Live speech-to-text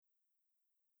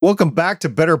Welcome back to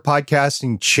Better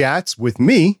Podcasting Chats with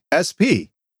me, SP.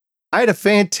 I had a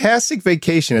fantastic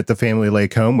vacation at the family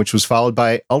lake home, which was followed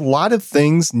by a lot of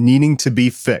things needing to be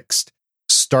fixed,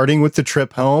 starting with the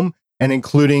trip home and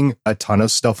including a ton of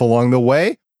stuff along the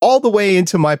way, all the way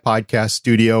into my podcast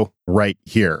studio right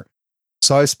here.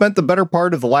 So I spent the better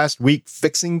part of the last week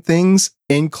fixing things,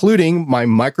 including my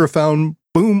microphone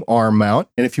boom arm mount.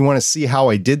 And if you want to see how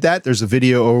I did that, there's a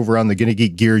video over on the Gonna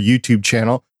Geek Gear YouTube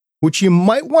channel, which you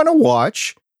might want to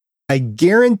watch. I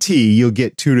guarantee you'll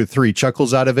get 2 to 3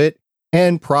 chuckles out of it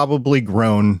and probably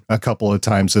groan a couple of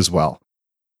times as well.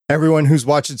 Everyone who's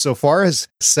watched it so far has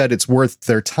said it's worth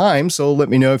their time, so let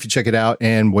me know if you check it out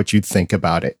and what you think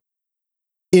about it.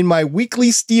 In my weekly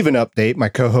Steven update, my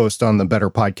co-host on the Better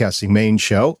Podcasting main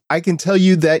show, I can tell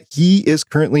you that he is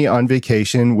currently on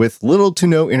vacation with little to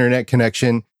no internet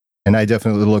connection, and I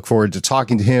definitely look forward to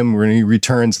talking to him when he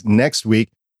returns next week.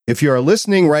 If you are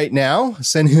listening right now,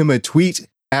 send him a tweet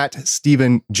at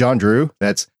Stephen Jondrew.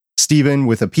 That's Stephen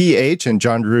with a PH and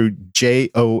Jondrew,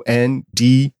 Jondrew,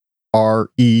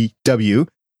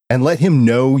 and let him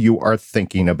know you are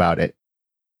thinking about it.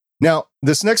 Now,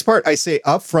 this next part I say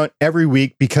up front every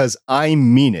week because I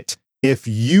mean it. If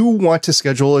you want to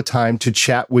schedule a time to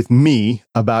chat with me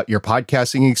about your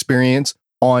podcasting experience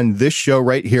on this show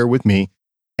right here with me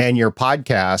and your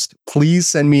podcast, please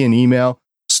send me an email,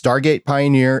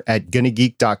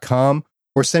 stargatepioneer@gonnageek.com,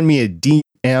 or send me a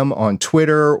DM on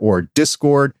Twitter or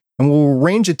Discord, and we'll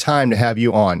arrange a time to have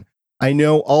you on. I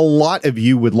know a lot of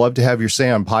you would love to have your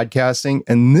say on podcasting,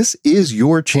 and this is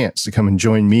your chance to come and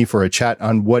join me for a chat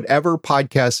on whatever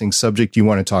podcasting subject you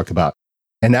want to talk about.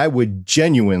 And I would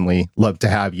genuinely love to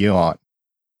have you on.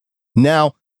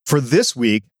 Now, for this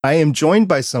week, I am joined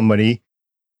by somebody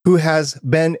who has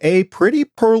been a pretty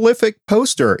prolific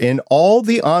poster in all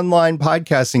the online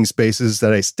podcasting spaces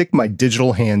that I stick my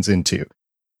digital hands into.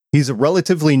 He's a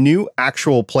relatively new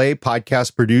actual play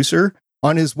podcast producer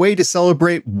on his way to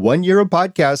celebrate 1 year of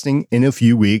podcasting in a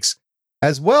few weeks,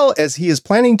 as well as he is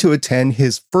planning to attend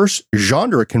his first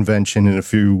genre convention in a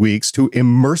few weeks to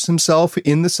immerse himself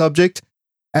in the subject,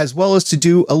 as well as to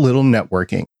do a little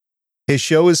networking. His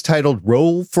show is titled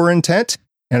Roll for Intent,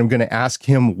 and I'm going to ask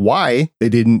him why they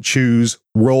didn't choose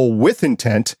Roll with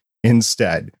Intent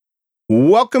instead.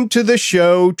 Welcome to the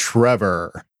show,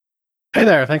 Trevor. Hey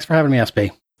there. Thanks for having me,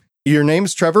 SP. Your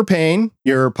name's Trevor Payne.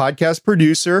 You're a podcast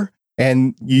producer,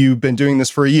 and you've been doing this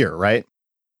for a year, right?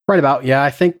 Right about. Yeah,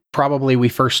 I think probably we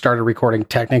first started recording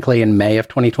technically in May of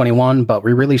 2021, but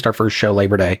we released our first show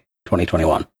Labor Day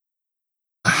 2021.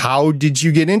 How did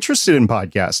you get interested in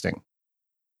podcasting?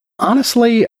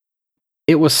 Honestly,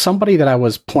 it was somebody that I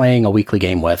was playing a weekly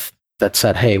game with that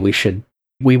said, hey, we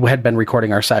had been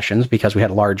recording our sessions because we had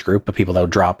a large group of people that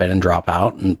would drop in and drop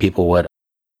out, and people would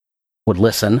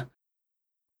listen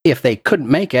if they couldn't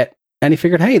make it. And he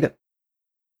figured, hey,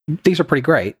 these are pretty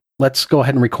great. Let's go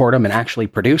ahead and record them and actually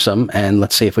produce them, and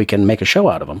let's see if we can make a show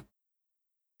out of them.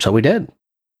 So we did.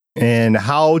 And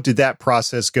how did that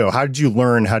process go? How did you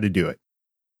learn how to do it?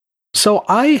 So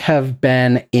I have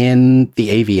been in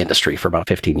the AV industry for about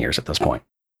 15 years at this point.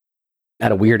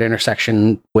 At a weird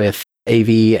intersection with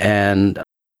AV and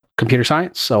computer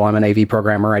science. So I'm an AV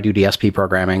programmer. I do DSP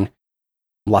programming,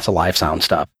 lots of live sound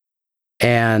stuff.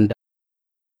 And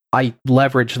I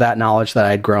leveraged that knowledge that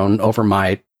I'd grown over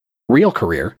my real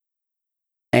career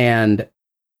and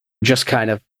just kind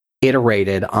of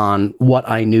iterated on what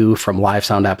I knew from live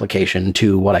sound application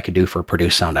to what I could do for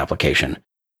produced sound application.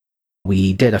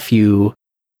 We did a few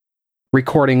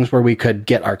recordings where we could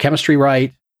get our chemistry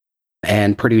right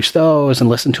and produce those and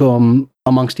listen to them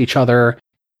amongst each other,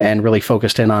 and really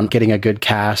focused in on getting a good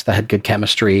cast that had good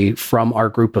chemistry from our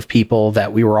group of people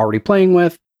that we were already playing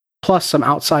with, plus some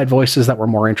outside voices that were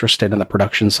more interested in the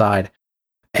production side.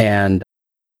 And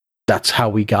that's how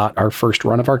we got our first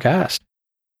run of our cast.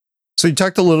 So you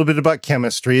talked a little bit about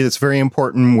chemistry. That's very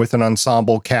important with an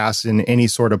ensemble cast in any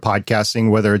sort of podcasting,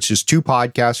 whether it's just 2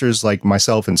 podcasters like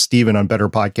myself and Steven on Better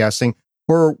Podcasting,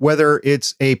 or whether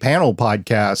it's a panel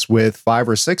podcast with 5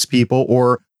 or 6 people,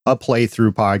 or a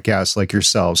playthrough podcast like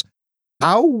yourselves.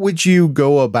 How would you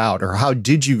go about, or how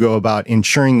did you go about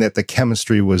ensuring that the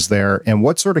chemistry was there, and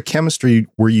what sort of chemistry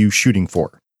were you shooting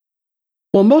for?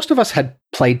 Well, most of us had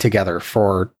played together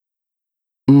for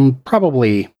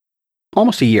probably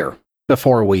almost a year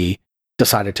before we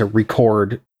decided to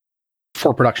record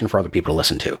for production for other people to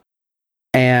listen to.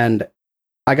 And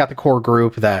I got the core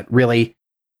group that really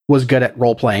was good at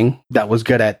role playing, that was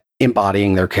good at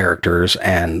embodying their characters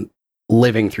and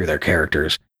living through their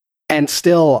characters, and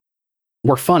still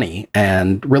were funny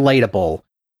and relatable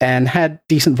and had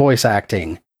decent voice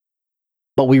acting.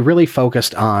 But we really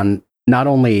focused on not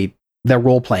only the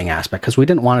role-playing aspect, because we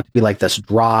didn't want it to be like this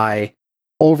dry,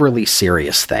 overly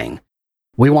serious thing.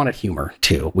 We wanted humor,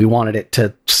 too. We wanted it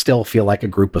to still feel like a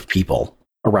group of people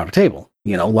around a table,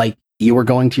 like you were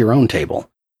going to your own table.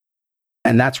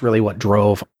 And that's really what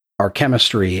drove our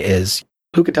chemistry, is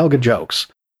who can tell good jokes,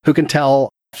 who can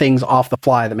tell things off the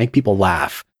fly that make people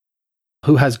laugh,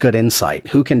 who has good insight,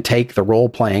 who can take the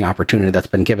role-playing opportunity that's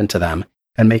been given to them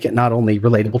and make it not only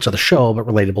relatable to the show, but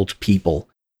relatable to people,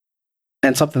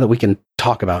 and something that we can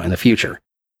talk about in the future.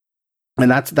 And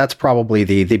that's probably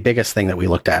the biggest thing that we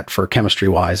looked at for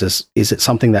chemistry-wise, is it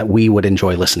something that we would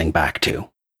enjoy listening back to?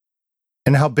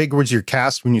 And how big was your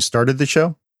cast when you started the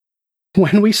show?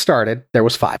 When we started, there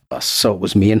was 5 of us. So it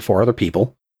was me and 4 other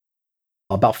people.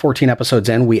 About 14 episodes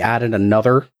in, we added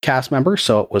another cast member,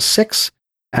 so it was 6.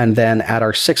 And then at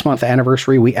our 6-month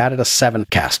anniversary, we added a 7th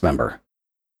cast member.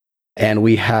 And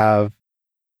we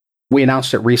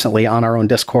announced it recently on our own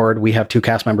Discord. We have 2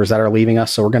 cast members that are leaving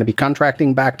us, so we're going to be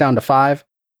contracting back down to 5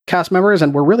 cast members,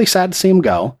 and we're really sad to see them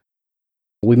go.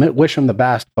 We wish them the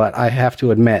best, but I have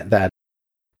to admit that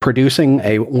producing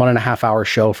a 1.5-hour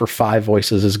show for 5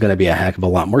 voices is going to be a heck of a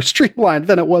lot more streamlined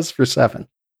than it was for 7.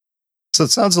 So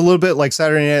it sounds a little bit like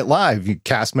Saturday Night Live.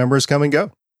 Cast members come and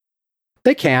go.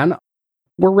 They can.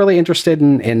 We're really interested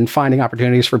in finding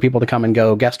opportunities for people to come and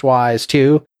go guest-wise,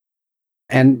 too.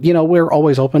 And, we're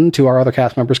always open to our other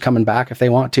cast members coming back if they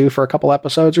want to for a couple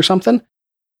episodes or something.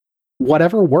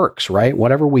 Whatever works, right?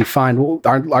 Whatever we find.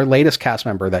 Our latest cast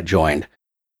member that joined,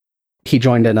 he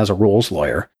joined in as a rules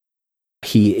lawyer.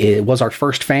 He was our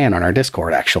first fan on our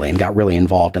Discord, actually, and got really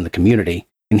involved in the community.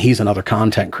 And he's another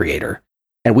content creator.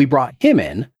 And we brought him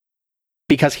in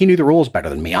because he knew the rules better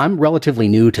than me. I'm relatively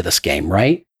new to this game,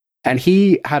 right? And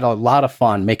he had a lot of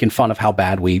fun making fun of how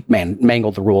bad we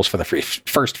mangled the rules for the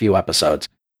first few episodes.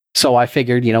 So I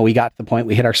figured, we got to the point,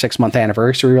 we hit our 6-month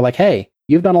anniversary. We were like, hey,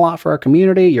 you've done a lot for our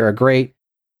community. You're a great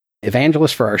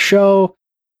evangelist for our show.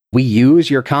 We use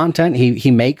your content.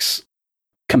 He makes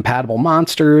compatible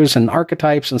monsters and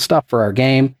archetypes and stuff for our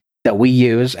game that we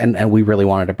use, and we really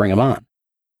wanted to bring him on.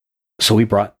 So we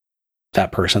brought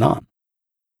that person on.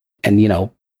 And,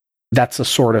 that's the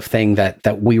sort of thing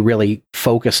that we really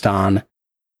focused on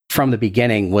from the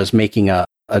beginning, was making a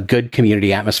good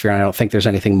community atmosphere. And I don't think there's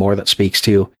anything more that speaks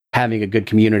to having a good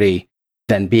community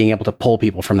than being able to pull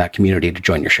people from that community to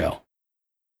join your show.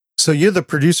 So you're the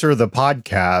producer of the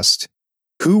podcast.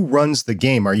 Who runs the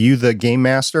game? Are you the game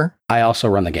master? I also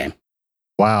run the game.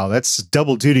 Wow, that's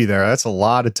double duty there. That's a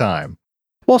lot of time.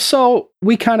 Well, so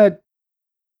we kind of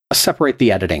separate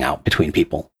the editing out between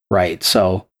people, right?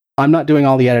 So I'm not doing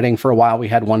all the editing. For a while, we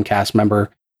had one cast member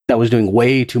that was doing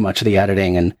way too much of the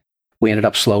editing, and we ended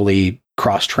up slowly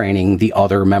cross-training the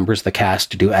other members of the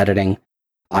cast to do editing.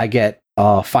 I get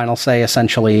a final say,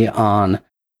 essentially, on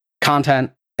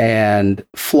content and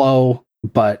flow,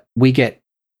 but we get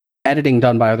editing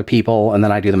done by other people, and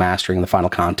then I do the mastering and the final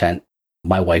content.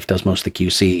 My wife does most of the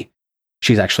QC.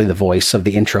 She's actually the voice of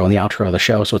the intro and the outro of the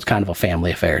show, so it's kind of a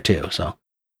family affair, too. So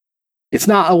it's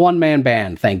not a one-man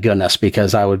band, thank goodness,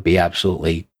 because I would be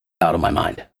absolutely out of my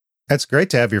mind. That's great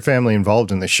to have your family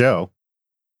involved in the show.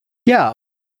 Yeah.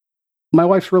 My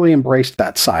wife's really embraced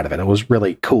that side of it. It was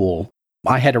really cool.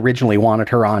 I had originally wanted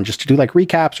her on just to do like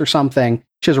recaps or something.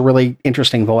 She has a really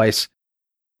interesting voice.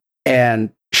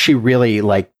 And she really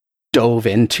dove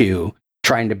into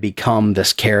trying to become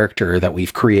this character that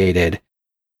we've created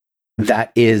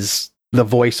that is the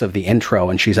voice of the intro,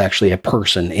 and she's actually a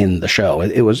person in the show.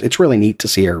 It's really neat to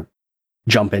see her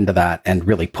jump into that and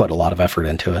really put a lot of effort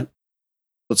into it.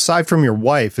 Aside from your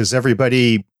wife, is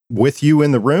everybody with you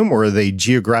in the room, or are they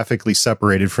geographically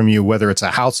separated from you, whether it's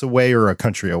a house away or a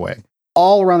country away?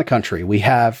 All around the country. We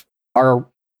have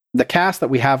the cast that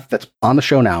we have that's on the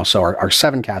show now, so our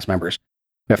 7 cast members.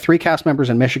 We have 3 cast members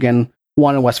in Michigan,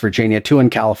 1 in West Virginia, 2 in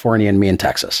California, and me in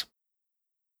Texas.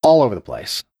 All over the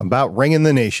place. About ringing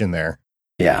the nation there.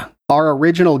 Yeah. Our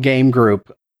original game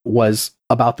group was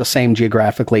about the same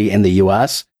geographically in the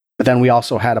US, but then we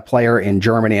also had a player in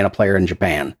Germany and a player in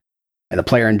Japan. And the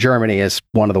player in Germany is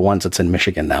one of the ones that's in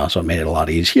Michigan now, so it made it a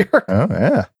lot easier. Oh,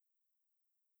 yeah.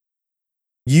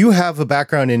 You have a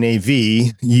background in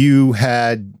AV. You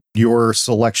had your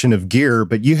selection of gear,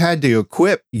 but you had to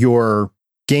equip your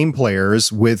game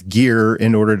players with gear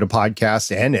in order to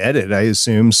podcast and edit, I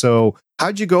assume. So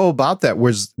how'd you go about that?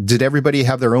 Did everybody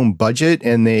have their own budget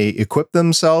and they equipped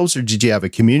themselves, or did you have a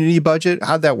community budget?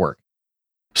 How'd that work?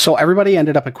 So everybody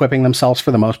ended up equipping themselves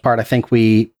for the most part. I think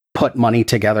we put money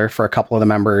together for a couple of the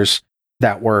members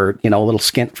that were, a little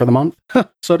skint for the month,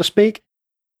 so to speak.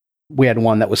 We had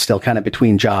one that was still kind of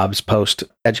between jobs,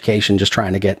 post-education, just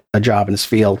trying to get a job in his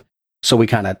field. So we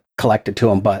kind of collected to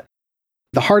them. But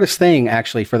the hardest thing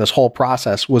actually for this whole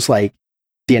process was like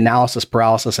the analysis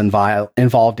paralysis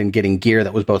involved in getting gear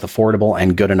that was both affordable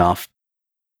and good enough,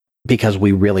 because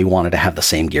we really wanted to have the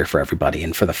same gear for everybody.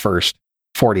 And for the first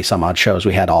 40 some odd shows,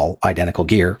 we had all identical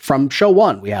gear. From show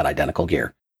one, we had identical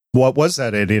gear. What was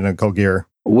that identical gear?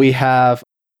 We have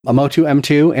a Moto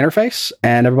M2 interface,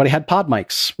 and everybody had pod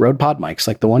mics, Rode pod mics,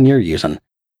 like the one you're using.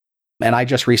 And I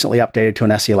just recently updated to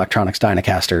an SE Electronics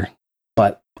Dynacaster,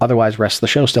 but otherwise, rest of the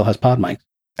show still has pod mics.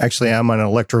 Actually, I'm on an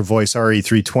Electro Voice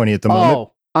RE320 at the moment.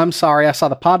 Oh, I'm sorry. I saw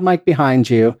the pod mic behind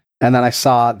you, and then I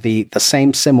saw the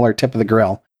same similar tip of the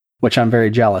grill, which I'm very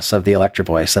jealous of the Electro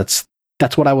Voice.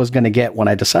 That's what I was going to get when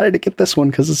I decided to get this one,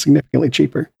 because it's significantly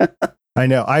cheaper. I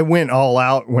know. I went all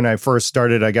out when I first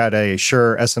started. I got a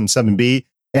Shure SM7B,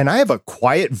 and I have a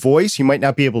quiet voice. You might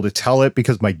not be able to tell it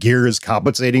because my gear is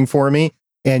compensating for me.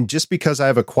 And just because I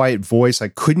have a quiet voice, I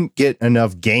couldn't get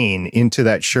enough gain into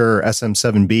that Shure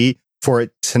SM7B for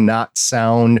it to not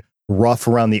sound rough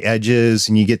around the edges.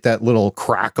 And you get that little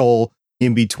crackle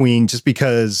in between, just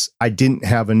because I didn't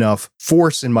have enough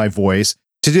force in my voice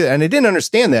to do that. And I didn't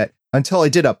understand that until I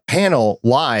did a panel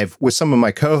live with some of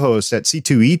my co-hosts at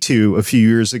C2E2 a few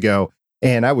years ago.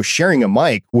 And I was sharing a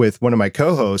mic with one of my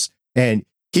co-hosts, and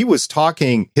he was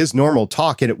talking his normal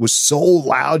talk, and it was so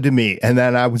loud to me. And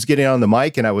then I was getting on the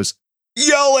mic and I was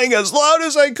yelling as loud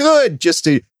as I could just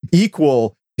to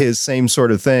equal his same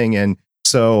sort of thing. And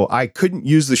so I couldn't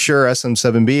use the Shure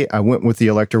SM7B. I went with the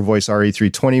Electro Voice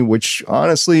RE320, which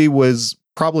honestly was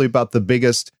probably about the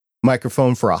biggest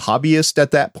microphone for a hobbyist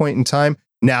at that point in time.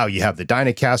 Now you have the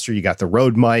Dynacaster, you got the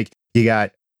Rode mic, you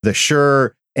got the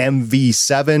Shure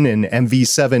MV7 and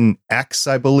MV7X,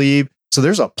 I believe. So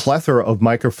there's a plethora of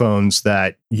microphones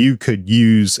that you could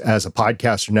use as a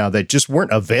podcaster now that just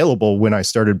weren't available when I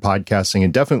started podcasting,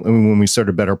 and definitely when we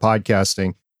started Better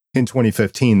Podcasting in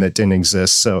 2015 that didn't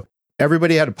exist. So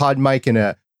everybody had a pod mic and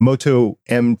a Moto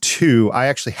M2. I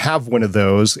actually have one of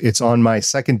those. It's on my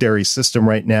secondary system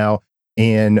right now.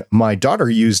 And my daughter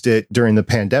used it during the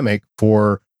pandemic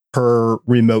for her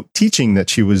remote teaching that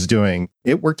she was doing.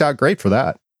 It worked out great for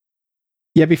that.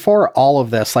 Yeah, before all of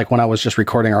this, like when I was just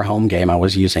recording our home game, I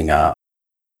was using a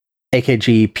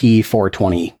AKG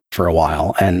P420 for a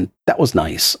while, and that was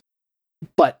nice.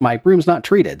 But my room's not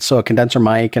treated, so a condenser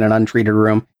mic in an untreated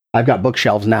room. I've got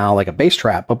bookshelves now, like a bass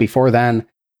trap, but before then,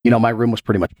 my room was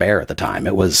pretty much bare at the time.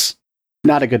 It was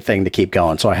not a good thing to keep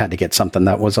going, so I had to get something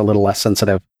that was a little less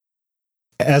sensitive.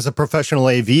 As a professional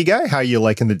AV guy, how you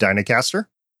liking the Dynacaster?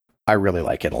 I really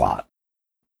like it a lot.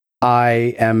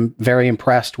 I am very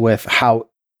impressed with how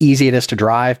easy it is to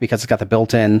drive, because it's got the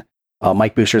built-in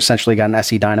mic booster. Essentially got an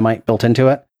SE Dynamite built into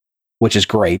it, which is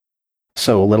great.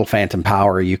 So a little phantom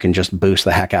power, you can just boost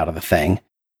the heck out of the thing.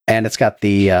 And it's got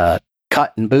the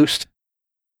cut and boost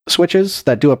switches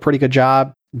that do a pretty good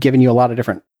job, giving you a lot of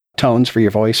different tones for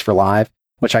your voice for live,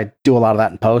 which I do a lot of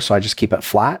that in post, so I just keep it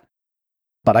flat.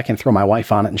 But I can throw my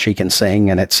wife on it and she can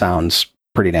sing, and it sounds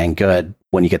pretty dang good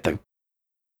when you get the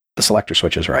selector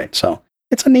switches right. So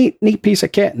it's a neat piece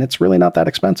of kit, and it's really not that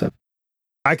expensive.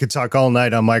 I could talk all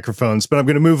night on microphones, but I'm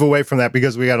going to move away from that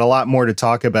because we got a lot more to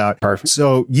talk about. Perfect.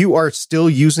 So you are still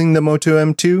using the Moto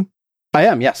M2? I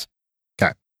am, yes.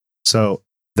 Okay. So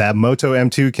that Moto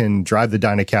M2 can drive the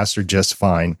Dynacaster just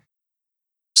fine.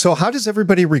 So how does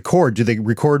everybody record? Do they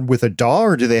record with a DAW,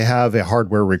 or do they have a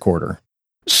hardware recorder?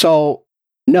 So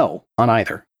no, on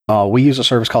either. We use a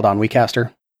service called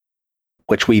OnWeCaster,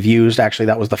 which we've used. Actually,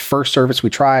 that was the first service we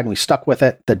tried, and we stuck with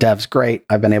it. The dev's great.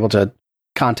 I've been able to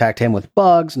contact him with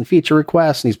bugs and feature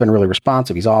requests, and he's been really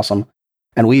responsive. He's awesome.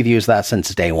 And we've used that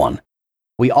since day one.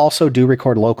 We also do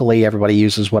record locally. Everybody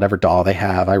uses whatever DAW they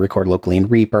have. I record locally in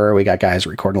Reaper. We got guys that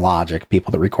record in Logic,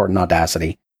 people that record in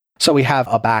Audacity. So we have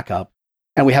a backup,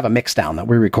 and we have a mixdown that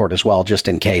we record as well, just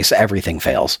in case everything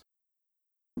fails.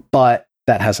 But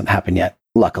that hasn't happened yet,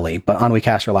 luckily. But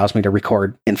OnWeCaster allows me to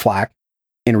record in FLAC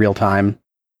in real time,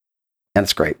 and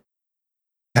it's great.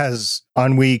 Has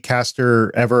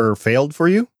OnWeCaster ever failed for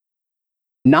you?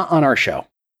 Not on our show.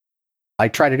 I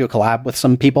tried to do a collab with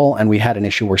some people, and we had an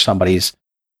issue where somebody's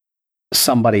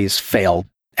failed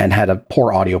and had a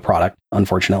poor audio product,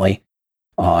 unfortunately,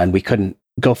 and we couldn't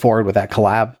go forward with that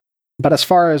collab. But as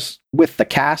far as with the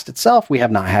cast itself, we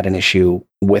have not had an issue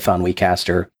with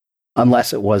OnWeCaster,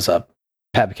 unless it was a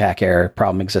PEBCAC error.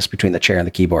 Problem exists between the chair and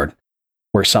the keyboard,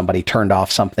 where somebody turned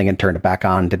off something and turned it back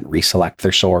on, didn't reselect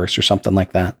their source or something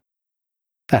like that.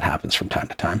 That happens from time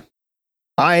to time.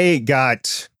 I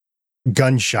got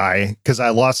gun shy because I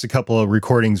lost a couple of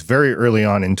recordings very early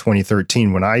on in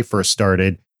 2013 when I first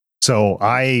started. So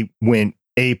I went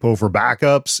ape over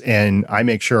backups, and I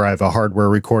make sure I have a hardware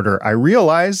recorder. I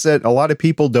realize that a lot of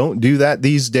people don't do that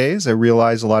these days. I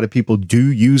realize a lot of people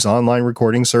do use online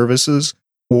recording services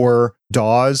or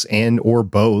DAWs and or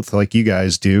both, like you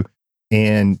guys do.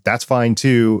 And that's fine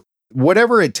too.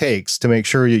 Whatever it takes to make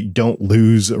sure you don't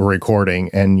lose a recording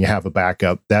and you have a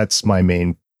backup. That's my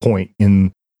main point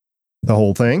in the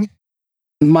whole thing.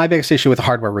 My biggest issue with the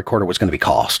hardware recorder was going to be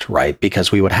cost, right?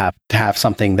 Because we would have to have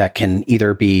something that can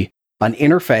either be an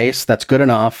interface that's good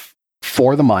enough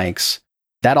for the mics.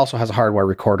 That also has a hardware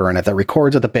recorder in it that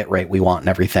records at the bit rate we want and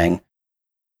everything.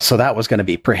 So that was going to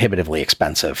be prohibitively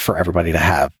expensive for everybody to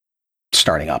have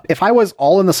starting up. If I was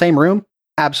all in the same room,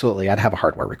 absolutely, I'd have a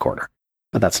hardware recorder.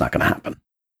 But that's not going to happen.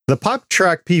 The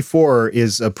PopTrack P4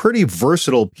 is a pretty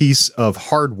versatile piece of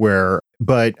hardware,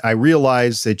 but I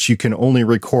realize that you can only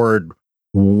record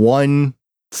one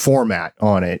format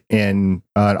on it, and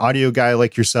an audio guy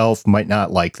like yourself might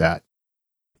not like that.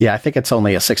 Yeah, I think it's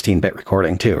only a 16-bit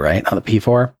recording too, right? On the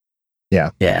P4?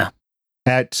 Yeah. Yeah.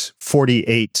 At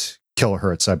 48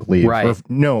 kilohertz, I believe. Right. Or,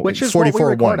 no, which is what we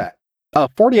record 44.1.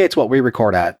 at. 48 is what we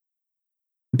record at.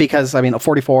 Because, I mean,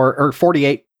 44 or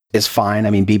 48 is fine.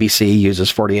 I mean, BBC uses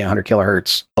 4800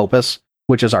 kilohertz Opus,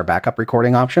 which is our backup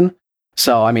recording option.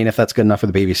 So, I mean, if that's good enough for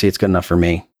the BBC, it's good enough for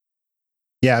me.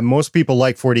 Yeah, most people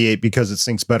like 48 because it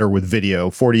syncs better with video.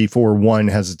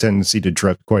 44.1 has a tendency to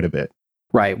drift quite a bit.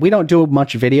 Right. We don't do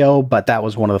much video, but that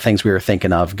was one of the things we were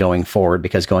thinking of going forward,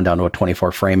 because going down to a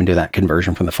 24 frame and do that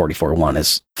conversion from the 44.1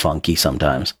 is funky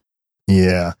sometimes.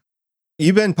 Yeah.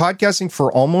 You've been podcasting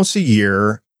for almost a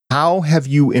year. How have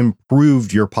you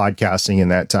improved your podcasting in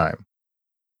that time?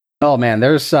 Oh, man,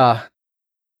 I was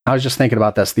just thinking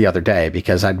about this the other day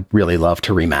because I'd really love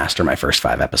to remaster my first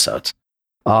 5 episodes.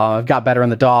 I've got better in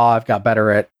the DAW. I've got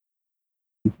better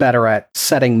at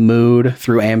setting mood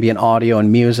through ambient audio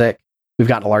and music. We've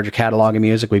gotten a larger catalog of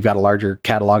music. We've got a larger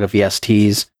catalog of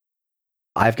VSTs.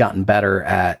 I've gotten better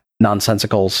at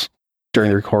nonsensicals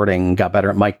during the recording, got better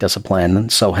at mic discipline,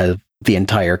 and so has the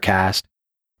entire cast.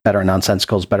 Better at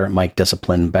nonsensicals, better at mic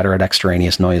discipline, better at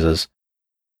extraneous noises.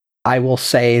 I will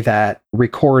say that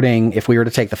recording, if we were to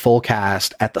take the full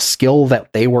cast at the skill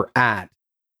that they were at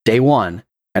day one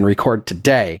and record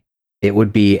today, it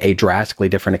would be a drastically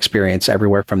different experience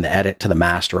everywhere from the edit to the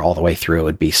master all the way through. It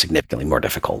would be significantly more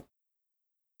difficult.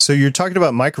 So you're talking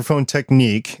about microphone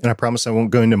technique, and I promise I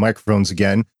won't go into microphones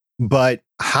again, but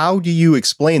how do you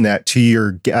explain that to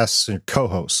your guests and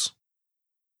co-hosts?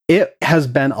 It has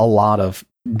been a lot of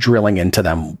drilling into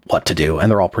them what to do,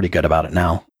 and they're all pretty good about it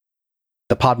now.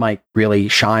 The pod mic really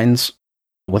shines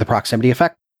with a proximity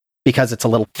effect because it's a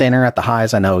little thinner at the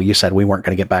highs. I know you said we weren't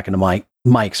going to get back into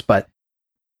mics, but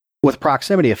with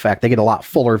proximity effect, they get a lot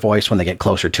fuller voice when they get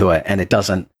closer to it, and it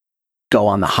doesn't go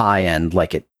on the high end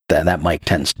like that mic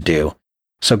tends to do.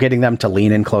 So getting them to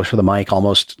lean in closer to the mic,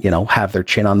 almost, have their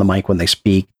chin on the mic when they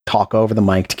speak, talk over the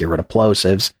mic to get rid of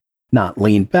plosives, not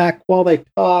lean back while they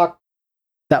talk.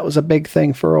 That was a big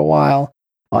thing for a while.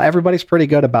 Everybody's pretty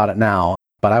good about it now,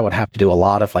 but I would have to do a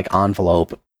lot of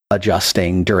envelope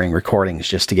adjusting during recordings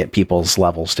just to get people's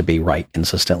levels to be right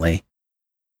consistently.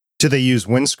 Do they use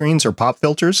windscreens or pop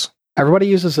filters? Everybody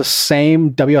uses the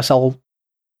same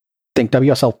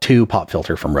WSL2 pop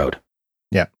filter from Rode.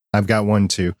 Yeah, I've got one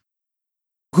too.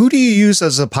 Who do you use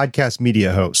as a podcast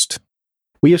media host?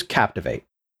 We use Captivate.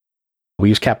 We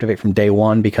use Captivate from day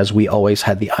one because we always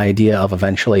had the idea of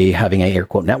eventually having a air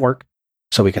quote network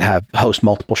so we could host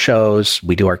multiple shows.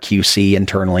 We do our QC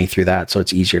internally through that, so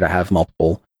it's easier to have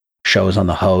multiple shows on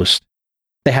the host.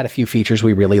 They had a few features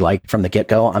we really liked from the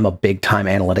get-go. I'm a big-time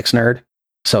analytics nerd,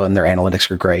 and their analytics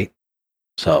are great.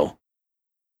 So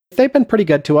they've been pretty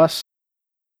good to us.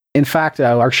 In fact,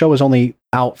 our show was only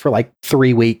out for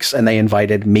 3 weeks, and they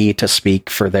invited me to speak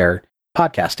for their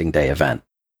podcasting day event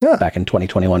back in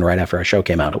 2021, right after our show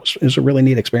came out. It was a really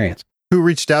neat experience. Who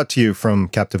reached out to you from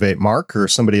Captivate, Mark or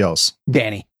somebody else?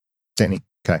 Danny.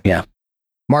 Okay. Yeah.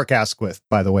 Mark Asquith,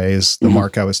 by the way, is the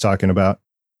Mark I was talking about.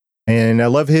 And I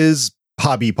love his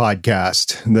hobby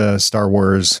podcast, the Star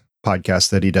Wars podcast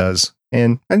that he does.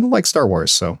 And I like Star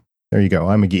Wars, so there you go.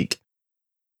 I'm a geek.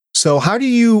 So how do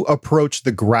you approach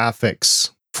the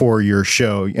graphics for your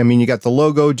show? I mean, you got the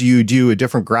logo. Do you do a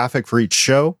different graphic for each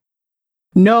show?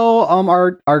 No,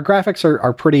 our graphics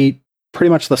are pretty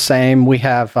much the same. We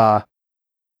have our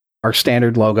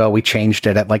standard logo. We changed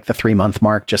it at the 3-month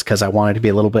mark just because I wanted to be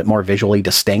a little bit more visually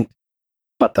distinct,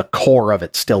 but the core of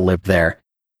it still lived there.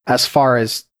 As far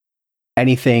as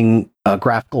anything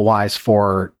graphical wise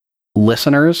for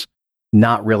listeners,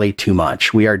 not really too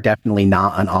much. We are definitely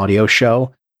not an audio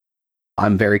show.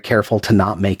 I'm very careful to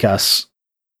not make us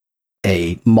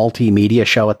a multimedia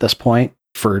show at this point.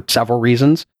 for several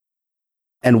reasons.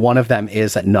 And one of them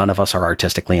is that none of us are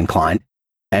artistically inclined.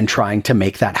 And trying to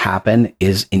make that happen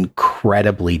is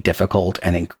incredibly difficult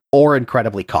or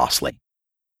incredibly costly.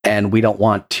 And we don't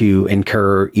want to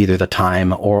incur either the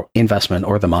time or investment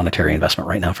or the monetary investment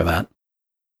right now for that.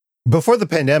 Before the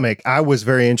pandemic, I was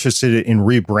very interested in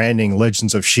rebranding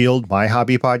Legends of S.H.I.E.L.D., my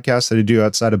hobby podcast that I do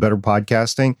outside of Better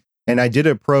Podcasting. And I did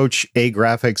approach a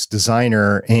graphics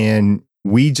designer, and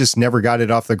we just never got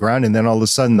it off the ground. And then all of a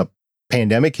sudden the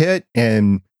pandemic hit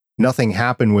and nothing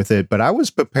happened with it. But I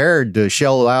was prepared to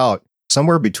shell out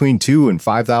somewhere between $2,000 and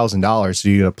 $5,000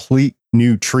 to get a complete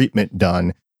new treatment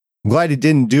done. I'm glad it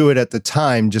didn't do it at the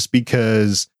time, just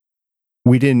because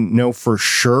we didn't know for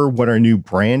sure what our new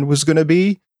brand was going to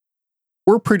be.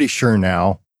 We're pretty sure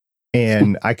now,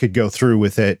 and I could go through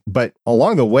with it. But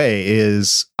along the way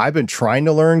is I've been trying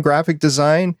to learn graphic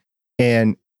design,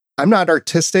 and I'm not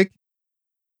artistic,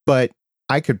 but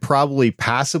I could probably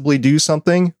passably do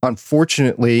something.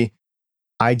 Unfortunately,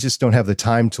 I just don't have the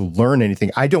time to learn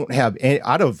anything. I don't have any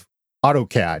out of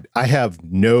AutoCAD. I have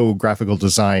no graphical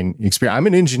design experience. I'm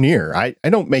an engineer. I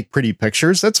don't make pretty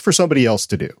pictures. That's for somebody else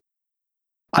to do.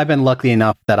 I've been lucky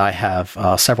enough that I have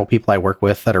several people I work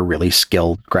with that are really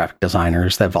skilled graphic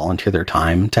designers that volunteer their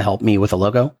time to help me with a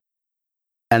logo.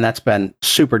 And that's been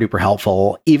super duper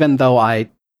helpful. Even though I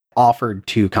offered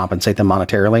to compensate them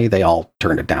monetarily, they all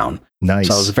turned it down. Nice.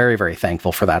 So I was very, very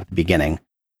thankful for that at the beginning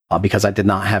because I did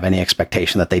not have any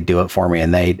expectation that they'd do it for me.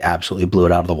 And they absolutely blew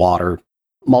it out of the water,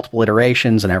 multiple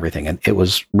iterations and everything. And it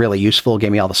was really useful.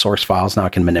 Gave me all the source files. Now I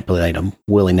can manipulate them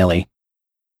willy-nilly.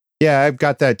 Yeah, I've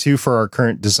got that too for our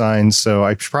current designs. So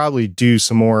I should probably do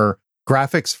some more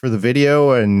graphics for the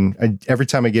video. And every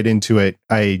time I get into it,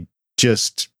 I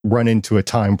just run into a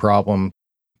time problem.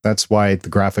 That's why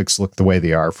the graphics look the way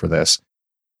they are for this.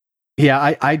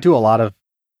 Yeah, I do a lot of,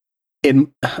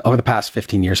 over the past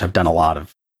 15 years, I've done a lot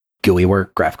of GUI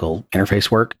work, graphical interface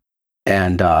work.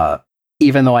 And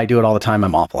even though I do it all the time,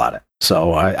 I'm awful at it.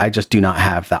 So I just do not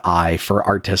have the eye for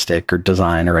artistic or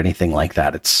design or anything like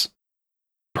that. It's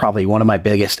probably one of my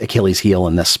biggest Achilles heel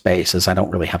in this space is I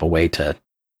don't really have a way to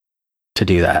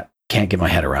do that. Can't get my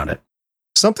head around it.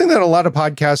 Something that a lot of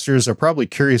podcasters are probably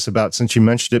curious about, since you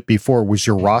mentioned it before, was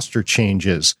your roster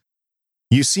changes.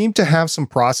 You seem to have some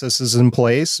processes in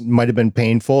place. It might have been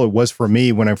painful. It was for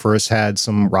me when I first had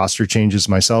some roster changes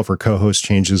myself or co-host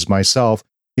changes myself.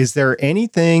 Is there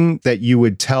anything that you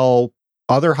would tell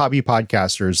other hobby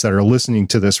podcasters that are listening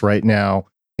to this right now?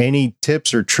 Any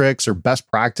tips or tricks or best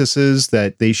practices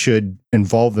that they should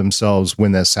involve themselves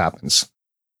when this happens?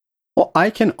 Well,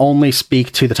 I can only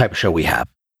speak to the type of show we have.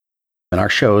 And our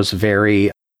show is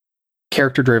very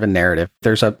character-driven narrative.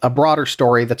 There's a broader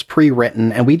story that's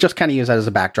pre-written, and we just kind of use that as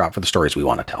a backdrop for the stories we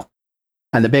want to tell.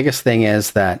 And the biggest thing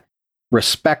is that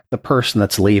respect the person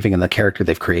that's leaving and the character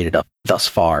they've created up thus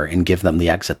far and give them the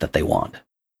exit that they want.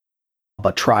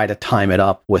 But try to time it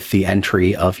up with the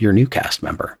entry of your new cast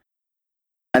member.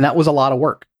 And that was a lot of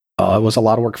work. It was a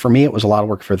lot of work for me. It was a lot of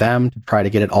work for them to try to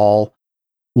get it all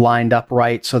lined up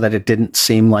right so that it didn't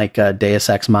seem like a Deus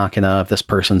Ex Machina of this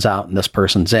person's out and this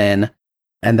person's in,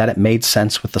 and that it made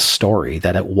sense with the story,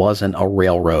 that it wasn't a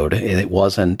railroad. It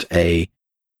wasn't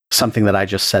something that I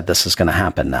just said this is going to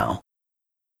happen now.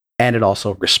 And it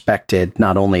also respected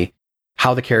not only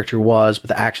how the character was, but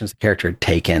the actions the character had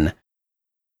taken.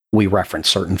 We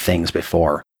referenced certain things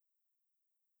before.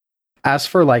 As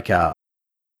for like a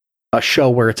show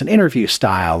where it's an interview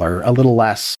style or a little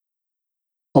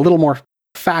more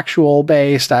factual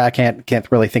based, I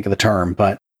can't really think of the term,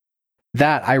 but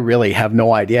that I really have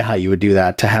no idea how you would do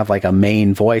that, to have like a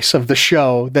main voice of the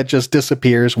show that just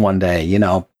disappears one day. You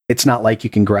know, it's not like you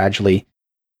can gradually,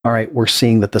 all right, we're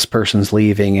seeing that this person's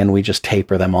leaving and we just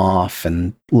taper them off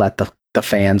and let the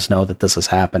fans know that this is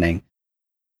happening.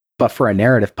 But for a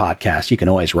narrative podcast, you can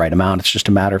always write them out. It's just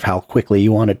a matter of how quickly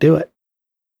you want to do it.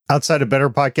 Outside of Better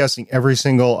Podcasting, every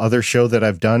single other show that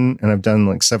I've done, and I've done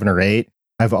like 7 or 8,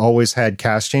 I've always had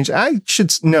cast change. I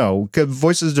should know, because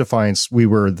Voices of Defiance, we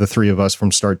were the 3 of us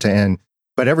from start to end.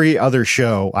 But every other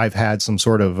show, I've had some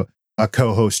sort of a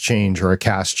co-host change or a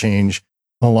cast change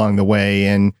along the way,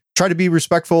 and try to be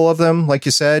respectful of them, like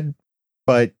you said,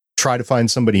 but try to find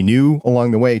somebody new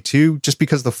along the way too, just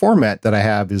because the format that I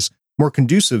have is more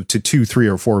conducive to 2, 3,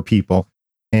 or 4 people.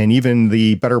 And even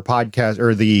the Better Podcast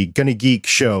or the Gonna Geek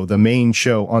show, the main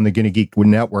show on the Gonna Geek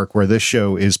network, where this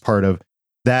show is part of,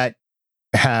 that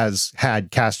has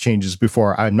had cast changes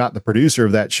before. I'm not the producer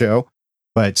of that show,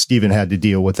 but Steven had to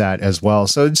deal with that as well.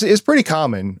 So it's pretty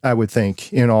common, I would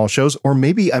think, in all shows. Or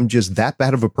maybe I'm just that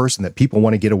bad of a person that people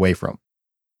want to get away from.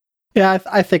 Yeah,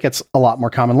 I think it's a lot more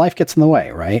common. Life gets in the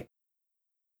way, right?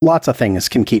 lots of things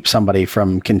can keep somebody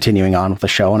from continuing on with the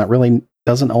show, and it really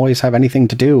doesn't always have anything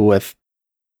to do with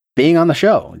being on the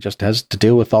show. It just has to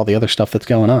do with all the other stuff that's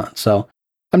going on. So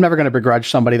I'm never going to begrudge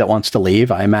somebody that wants to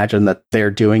leave. I imagine that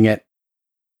they're doing it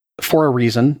for a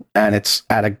reason, and it's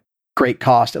at a great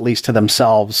cost, at least to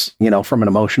themselves, from an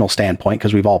emotional standpoint,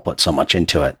 because we've all put so much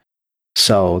into it.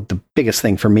 So the biggest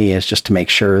thing for me is just to make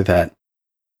sure that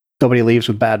nobody leaves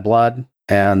with bad blood,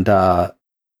 and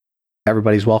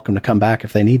everybody's welcome to come back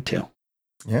if they need to.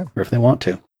 Yeah. Or if they want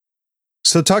to.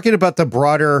 So talking about the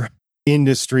broader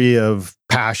industry of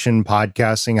passion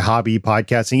podcasting, hobby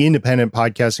podcasting, independent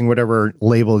podcasting, whatever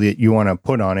label that you want to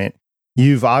put on it,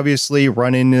 you've obviously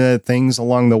run into things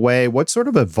along the way. What sort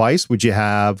of advice would you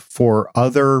have for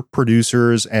other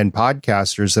producers and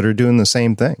podcasters that are doing the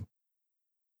same thing?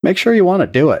 Make sure you want to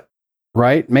do it,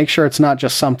 right? Make sure it's not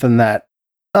just something that,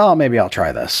 oh, maybe I'll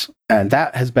try this. And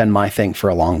that has been my thing for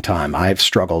a long time. I've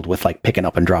struggled with picking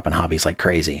up and dropping hobbies like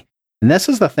crazy. And this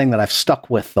is the thing that I've stuck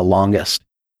with the longest.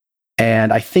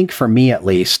 And I think for me, at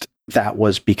least, that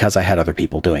was because I had other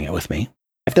people doing it with me.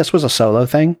 If this was a solo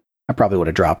thing, I probably would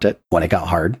have dropped it when it got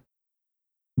hard.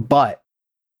 But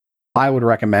I would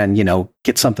recommend,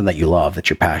 get something that you love, that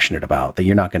you're passionate about, that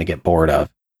you're not going to get bored of,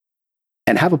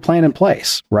 and have a plan in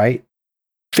place, right?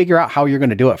 Figure out how you're going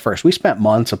to do it first. We spent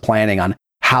months of planning on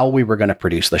how we were going to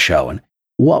produce the show and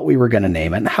what we were going to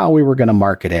name it and how we were going to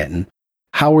market it and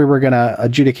how we were going to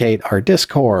adjudicate our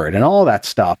Discord and all that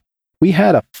stuff. We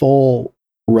had a full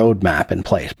roadmap in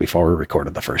place before we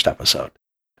recorded the first episode.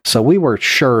 So we were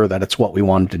sure that it's what we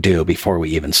wanted to do before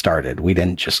we even started. We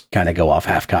didn't just kind of go off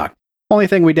half-cocked. Only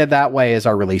thing we did that way is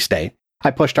our release date.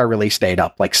 I pushed our release date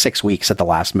up 6 weeks at the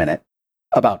last minute,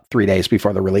 about 3 days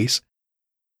before the release.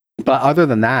 But other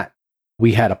than that,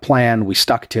 we had a plan, we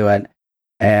stuck to it,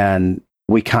 and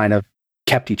we kind of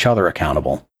kept each other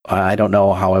accountable. I don't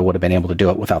know how I would have been able to do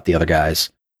it without the other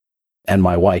guys and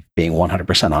my wife being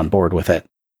 100% on board with it.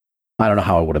 I don't know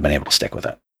how I would have been able to stick with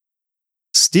it.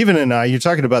 Stephen and I, you're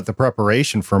talking about the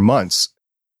preparation for months.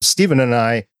 Stephen and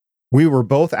I, we were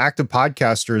both active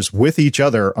podcasters with each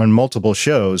other on multiple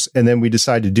shows. And then we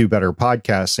decided to do better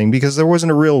podcasting because there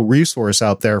wasn't a real resource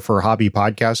out there for hobby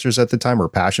podcasters at the time or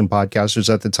passion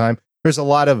podcasters at the time. There's a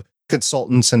lot of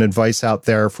consultants and advice out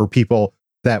there for people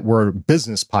that were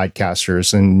business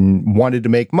podcasters and wanted to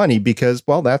make money because,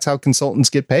 well, that's how consultants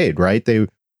get paid, right? They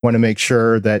want to make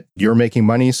sure that you're making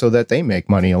money so that they make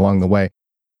money along the way.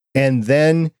 And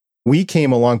then we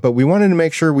came along, but we wanted to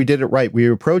make sure we did it right. We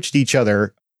approached each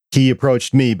other. He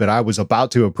approached me, but I was about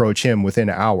to approach him within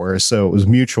hours. So it was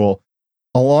mutual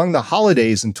along the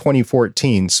holidays in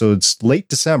 2014. So it's late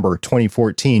December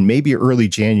 2014, maybe early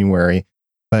January,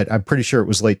 but I'm pretty sure it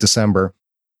was late December.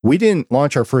 We didn't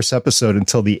launch our first episode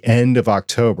until the end of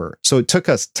October. So it took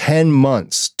us 10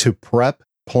 months to prep,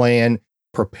 plan,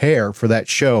 prepare for that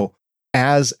show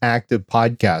as active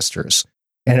podcasters.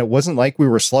 And it wasn't like we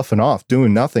were sloughing off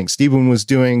doing nothing. Stephen was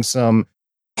doing some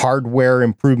hardware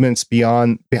improvements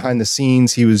behind the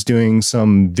scenes. He was doing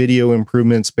some video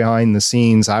improvements behind the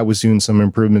scenes. I was doing some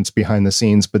improvements behind the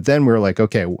scenes. But then we were like,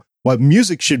 okay, what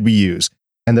music should we use?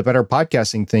 And the Better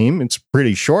Podcasting theme, it's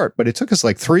pretty short, but it took us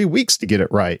 3 weeks to get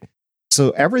it right. So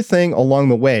everything along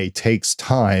the way takes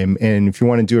time. And if you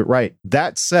want to do it right,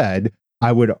 that said,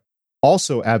 I would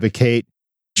also advocate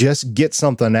just get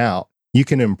something out. You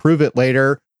can improve it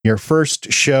later. Your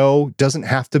first show doesn't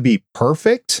have to be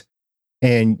perfect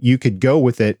and you could go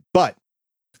with it, but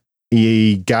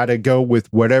you got to go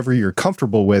with whatever you're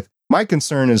comfortable with. My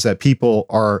concern is that people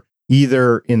are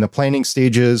either in the planning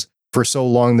stages for so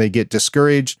long they get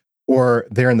discouraged, or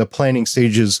they're in the planning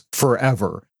stages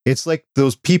forever. It's like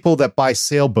those people that buy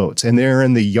sailboats and they're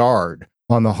in the yard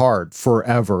on the hard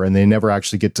forever and they never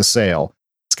actually get to sail.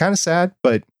 It's kind of sad,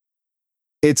 but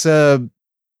it's a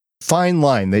fine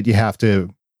line that you have to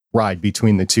ride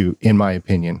between the two, in my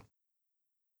opinion.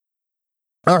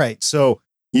 All right. So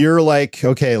you're like,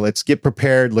 okay, let's get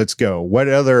prepared. Let's go. What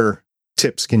other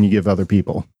tips can you give other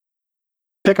people?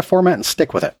 Pick a format and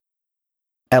stick with it,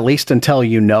 at least until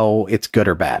you know it's good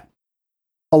or bad.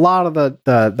 A lot of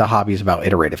the hobby is about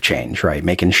iterative change, right?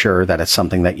 Making sure that it's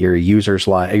something that your users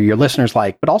like, or your listeners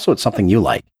like, but also it's something you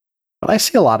like. But I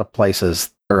see a lot of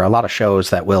places or a lot of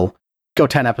shows that will go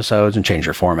 10 episodes and change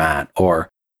your format, or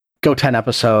go 10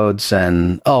 episodes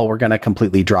and, oh, we're going to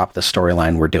completely drop the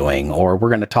storyline we're doing, or we're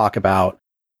going to talk about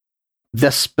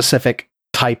this specific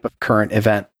type of current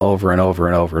event over and over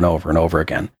and over and over and over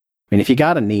again. I mean, if you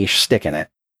got a niche, stick in it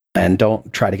and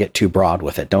don't try to get too broad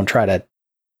with it. Don't try to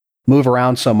move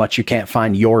around so much you can't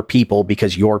find your people,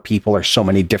 because your people are so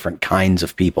many different kinds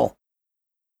of people.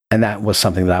 And that was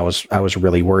something that I was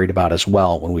really worried about as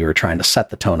well when we were trying to set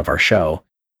the tone of our show,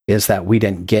 is that we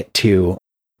didn't get too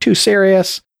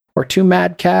serious or too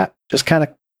madcap. Just kind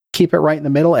of keep it right in the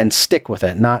middle and stick with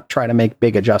it, not try to make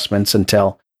big adjustments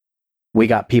until we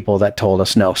got people that told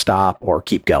us no, stop, or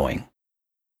keep going.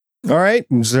 All right.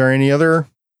 Is there any other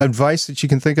advice that you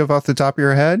can think of off the top of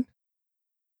your head?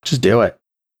 Just do it.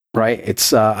 Right.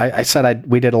 It's, I said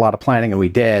we did a lot of planning, and we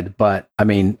did, but I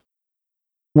mean,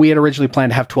 we had originally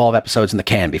planned to have 12 episodes in the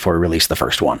can before we released the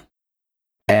first one.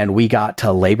 And we got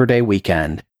to Labor Day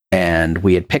weekend, and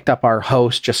we had picked up our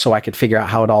host just so I could figure out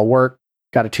how it all worked.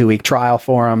 Got a 2-week trial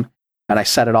for him, and I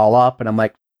set it all up, and I'm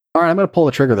like, all right, I'm going to pull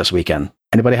the trigger this weekend.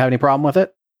 Anybody have any problem with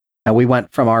it? And we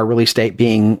went from our release date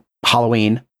being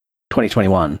Halloween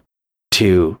 2021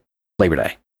 to Labor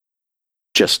Day.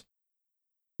 Just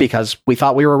because we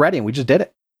thought we were ready, and we just did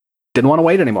it. Didn't want to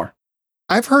wait anymore.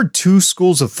 I've heard two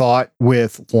schools of thought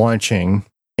with launching,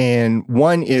 and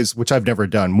one is, which I've never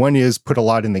done, one is put a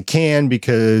lot in the can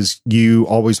because you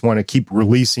always want to keep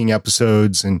releasing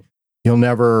episodes and you'll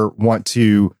never want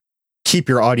to keep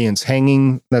your audience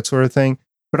hanging, that sort of thing.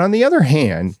 But on the other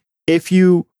hand, if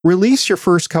you release your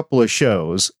first couple of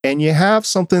shows and you have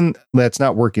something that's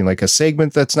not working, like a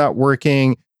segment that's not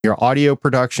working, your audio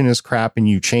production is crap, and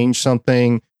you change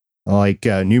something like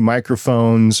new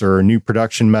microphones or a new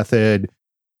production method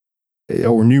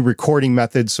or new recording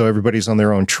methods, so everybody's on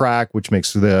their own track, which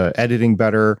makes the editing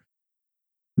better,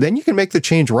 then you can make the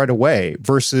change right away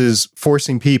versus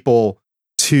forcing people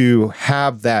to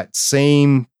have that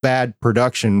same bad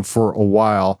production for a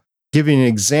while. Give you an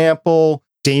example,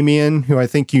 Damien, who I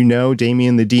think you know,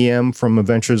 Damien the DM from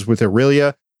Adventures with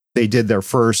Aurelia, they did their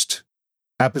first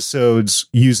episodes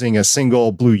using a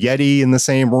single Blue Yeti in the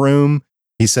same room.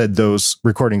 He said those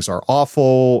recordings are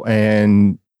awful,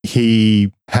 and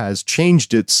he has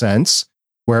changed it since,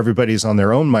 where everybody's on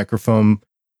their own microphone.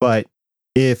 But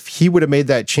if he would have made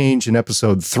that change in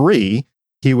episode 3,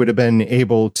 he would have been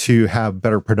able to have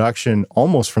better production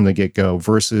almost from the get-go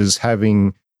versus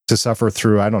having to suffer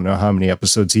through, I don't know how many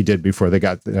episodes he did before they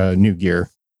got new gear.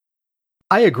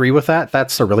 I agree with that.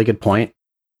 That's a really good point.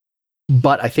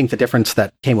 But I think the difference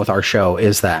that came with our show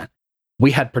is that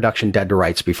we had production dead to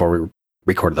rights before we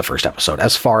recorded the first episode.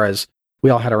 As far as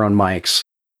we all had our own mics,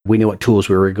 we knew what tools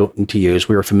we were going to use.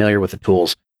 We were familiar with the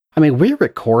tools. I mean, we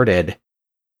recorded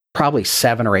probably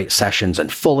 7 or 8 sessions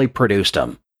and fully produced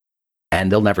them,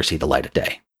 and they'll never see the light of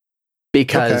day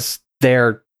because they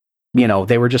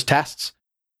were just tests,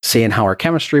 seeing how our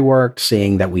chemistry worked,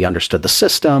 seeing that we understood the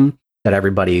system, that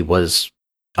everybody was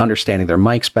understanding their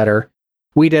mics better.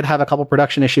 We did have a couple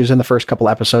production issues in the first couple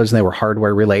episodes, and they were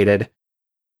hardware related,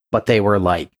 but they were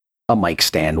like a mic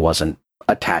stand wasn't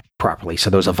attached properly, so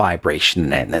there was a vibration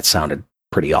in it, and it sounded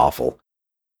pretty awful.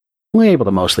 We were able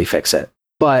to mostly fix it,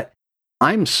 but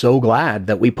I'm so glad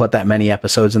that we put that many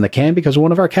episodes in the can because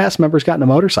one of our cast members got in a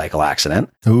motorcycle accident.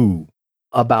 Ooh.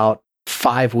 About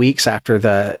 5 weeks after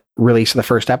the release of the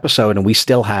first episode, and we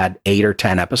still had 8 or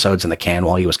 10 episodes in the can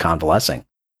while he was convalescing.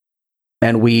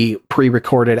 And we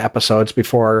pre-recorded episodes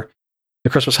before the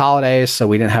Christmas holidays, so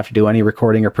we didn't have to do any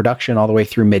recording or production all the way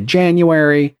through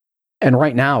mid-January. And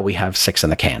right now we have 6 in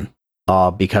the can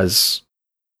because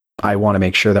I want to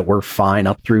make sure that we're fine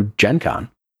up through Gen Con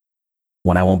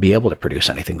when I won't be able to produce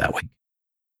anything that week.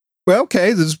 Well,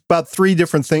 okay, there's about 3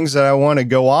 different things that I want to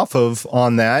go off of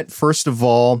on that. First of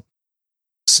all,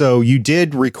 so you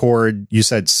did record, you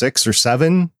said 6 or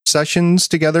 7 sessions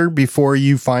together before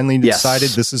you finally decided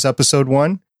this is episode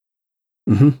 1?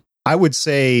 Mm-hmm. I would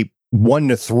say 1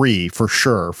 to 3 for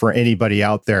sure for anybody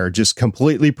out there. Just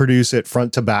completely produce it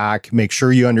front to back. Make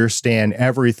sure you understand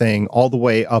everything all the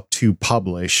way up to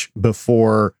publish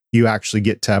before you actually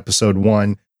get to episode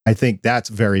 1. I think that's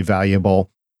very valuable.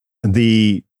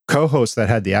 The co-host that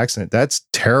had the accident, that's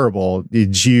terrible.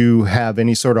 Did you have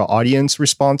any sort of audience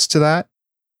response to that?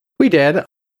 We did.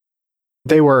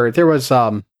 There was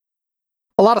a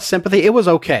lot of sympathy. It was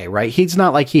okay, right? He's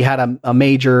not like he had a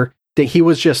major thing. He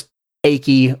was just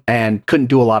achy and couldn't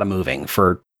do a lot of moving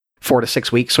for 4 to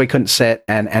 6 weeks, so he couldn't sit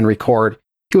and record.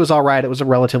 He was all right. It was a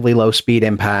relatively low speed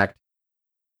impact.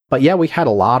 But yeah, we had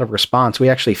a lot of response. We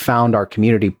actually found our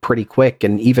community pretty quick.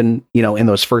 And even, in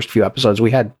those first few episodes,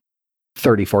 we had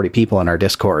 30, 40 people in our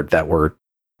Discord that were,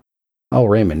 "Oh,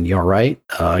 Raymond, you all right?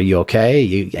 You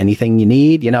okay? Anything you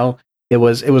need?" It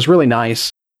was really nice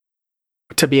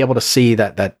to be able to see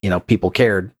that people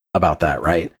cared about that,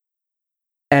 right?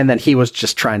 And then he was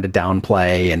just trying to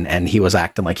downplay and he was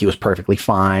acting like he was perfectly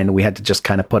fine. We had to just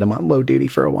kind of put him on low duty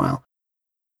for a while.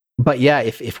 But yeah,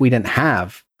 if we didn't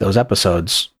have those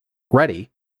episodes ready,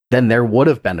 then there would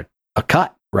have been a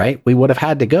cut right? We would have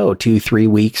had to go 2, 3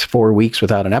 weeks, 4 weeks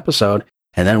without an episode.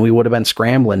 And then we would have been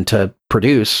scrambling to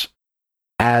produce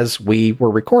as we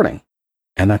were recording.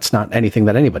 And that's not anything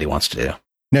that anybody wants to do.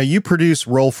 Now, you produce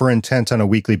Roll for Intent on a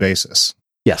weekly basis.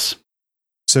 Yes.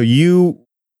 So you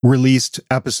released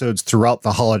episodes throughout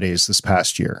the holidays this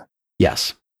past year.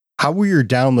 Yes. How were your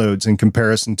downloads in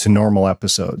comparison to normal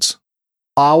episodes?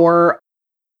 Our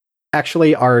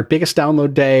biggest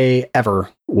download day ever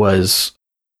was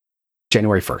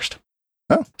January 1st.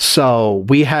 Oh. So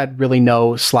we had really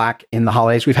no slack in the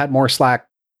holidays. We've had more slack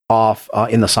off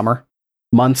in the summer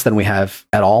months than we have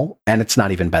at all. And it's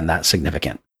not even been that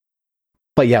significant.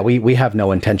 But yeah, we have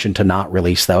no intention to not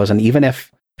release those. And even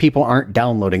if people aren't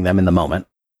downloading them in the moment,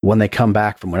 when they come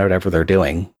back from whatever they're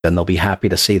doing, then they'll be happy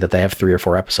to see that they have 3 or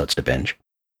 4 episodes to binge.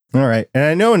 All right. And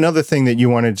I know another thing that you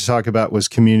wanted to talk about was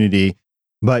community,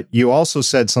 but you also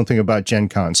said something about Gen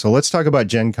Con. So let's talk about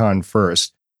Gen Con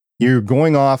first. You're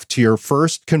going off to your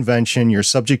first convention, your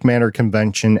subject matter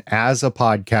convention as a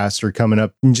podcaster coming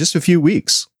up in just a few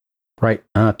weeks. Right.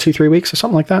 2, 3 weeks or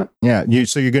something like that. Yeah.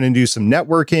 So you're going to do some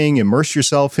networking, immerse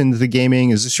yourself into the gaming.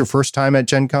 Is this your first time at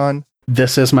Gen Con?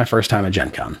 This is my first time at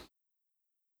Gen Con.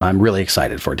 I'm really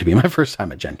excited for it to be my first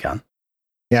time at Gen Con.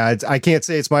 Yeah, I can't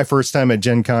say it's my first time at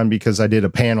Gen Con because I did a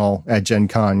panel at Gen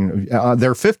Con,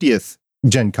 their 50th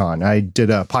Gen Con. I did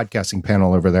a podcasting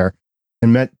panel over there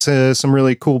and met some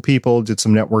really cool people, did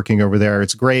some networking over there.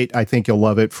 It's great. I think you'll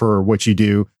love it for what you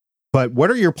do. But what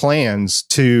are your plans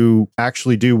to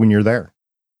actually do when you're there?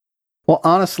 Well,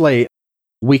 honestly,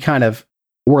 we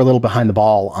were a little behind the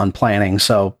ball on planning.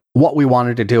 So what we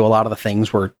wanted to do, a lot of the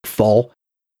things were full.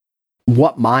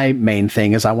 What my main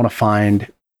thing is, I want to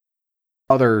find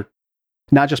other,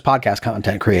 not just podcast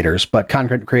content creators, but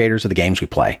content creators of the games we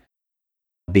play.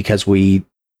 Because we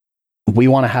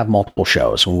want to have multiple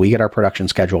shows when we get our production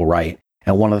schedule right.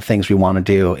 And one of the things we want to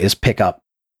do is pick up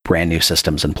brand new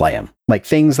systems and play them. Like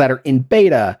things that are in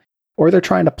beta, or they're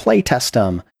trying to play test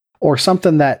them, or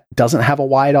something that doesn't have a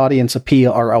wide audience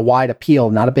appeal or a wide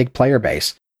appeal, not a big player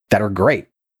base, that are great,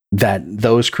 that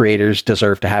those creators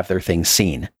deserve to have their things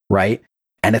seen, right?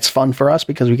 And it's fun for us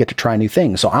because we get to try new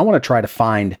things. So I want to try to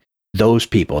find those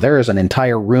people. There is an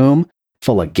entire room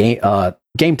full of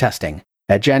game testing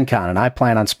at Gen Con, and I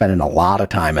plan on spending a lot of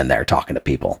time in there talking to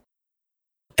people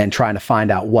and trying to find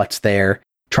out what's there,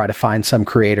 try to find some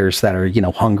creators that are,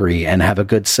 hungry and have a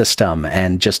good system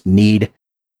and just need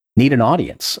an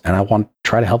audience. And I want to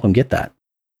try to help them get that.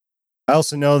 I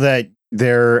also know that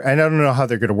I don't know how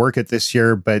they're going to work it this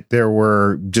year, but there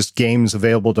were just games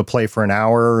available to play for an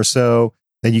hour or so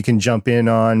that you can jump in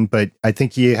on. But I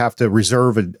think you have to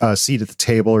reserve a seat at the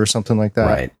table or something like that.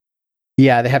 Right.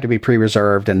 Yeah, they have to be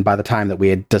pre-reserved. And by the time that we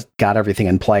had just got everything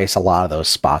in place, a lot of those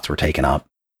spots were taken up.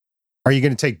 Are you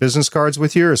going to take business cards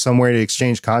with you or somewhere to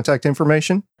exchange contact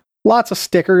information? Lots of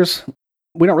stickers.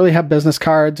 We don't really have business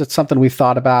cards. It's something we've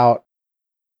thought about,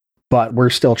 but we're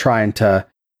still trying to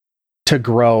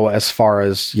grow as far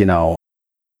as,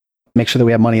 make sure that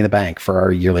we have money in the bank for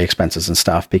our yearly expenses and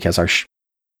stuff, because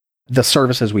the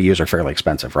services we use are fairly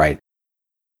expensive, right?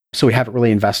 So we haven't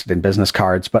really invested in business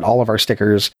cards, but all of our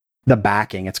stickers, the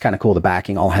backing, it's kind of cool. The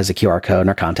backing all has a QR code and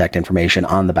our contact information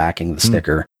on the backing of the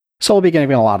sticker. So we'll be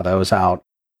giving a lot of those out.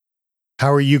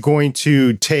 How are you going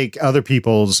to take other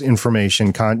people's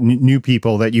information, new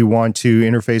people that you want to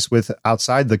interface with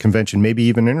outside the convention, maybe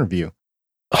even interview?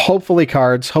 Hopefully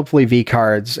cards, hopefully V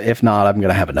cards. If not, I'm going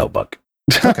to have a notebook.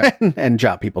 Okay. and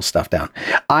jot people's stuff down.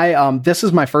 This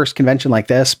is my first convention like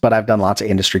this, but I've done lots of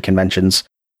industry conventions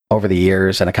over the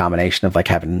years, and a combination of like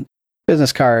having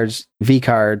business cards, V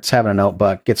cards, having a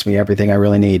notebook gets me everything I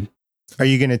really need. Are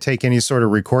you going to take any sort of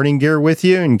recording gear with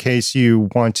you in case you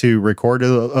want to record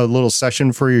a little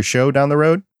session for your show down the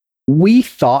road? We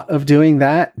thought of doing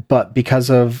that, but because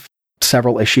of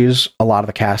several issues, a lot of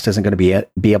the cast isn't going to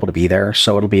be able to be there.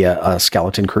 So it'll be a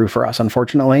skeleton crew for us,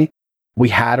 unfortunately. We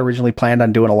had originally planned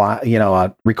on doing a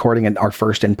lot, recording our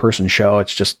first in-person show.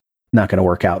 It's just not going to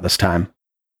work out this time.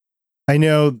 I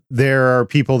know there are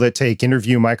people that take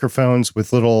interview microphones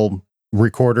with little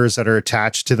recorders that are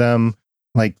attached to them.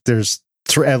 Like there's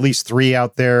at least 3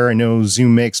 out there. I know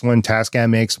Zoom makes one, Tascam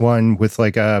makes one with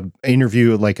like a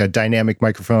interview, like a dynamic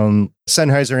microphone.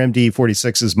 Sennheiser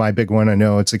MD46 is my big one. I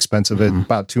know it's expensive at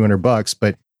about $200,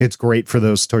 but it's great for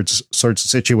those sorts of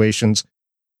situations.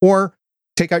 Or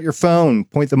take out your phone,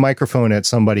 point the microphone at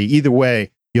somebody. Either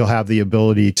way, you'll have the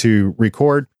ability to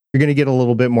record. You're going to get a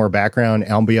little bit more background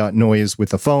ambient noise with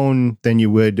the phone than you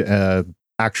would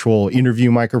actual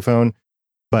interview microphone.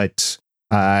 But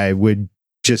I would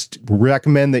just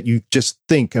recommend that you just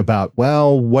think about,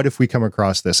 well, what if we come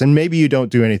across this? And maybe you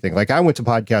don't do anything. Like I went to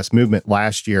Podcast Movement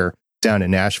last year down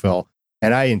in Nashville,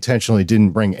 and I intentionally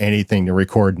didn't bring anything to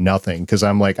record, nothing, because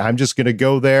I'm like, I'm just going to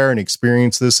go there and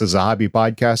experience this as a hobby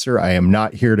podcaster. I am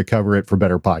not here to cover it for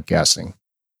better podcasting.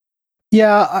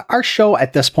 Yeah, our show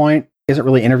at this point isn't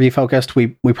really interview focused. We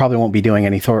probably won't be doing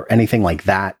anything like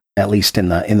that, at least in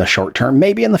the short term,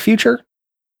 maybe in the future.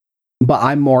 But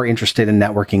I'm more interested in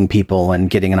networking people and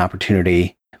getting an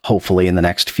opportunity, hopefully in the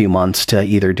next few months, to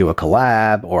either do a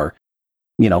collab or,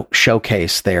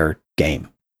 showcase their game.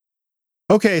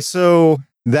 Okay, so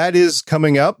that is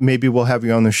coming up. Maybe we'll have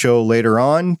you on the show later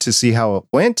on to see how it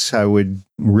went. I would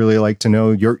really like to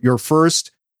know your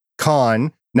first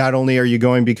con. Not only are you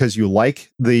going because you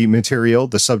like the material,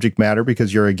 the subject matter,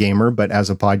 because you're a gamer, but as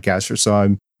a podcaster. So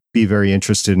I'd be very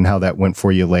interested in how that went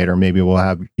for you later. Maybe we'll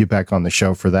have you back on the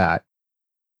show for that.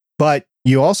 But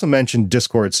you also mentioned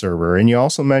Discord server, and you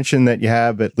also mentioned that you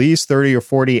have at least 30 or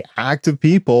 40 active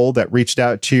people that reached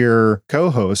out to your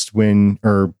co-host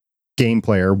or game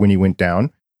player when he went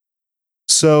down.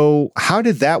 So how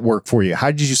did that work for you?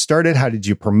 How did you start it? How did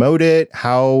you promote it?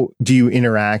 How do you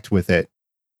interact with it?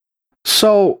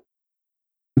 So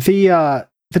the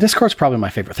Discord's probably my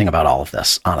favorite thing about all of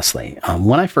this, honestly.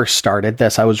 When I first started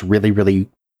this, I was really, really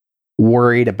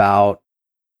worried about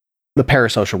the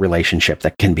parasocial relationship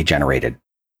that can be generated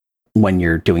when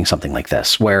you're doing something like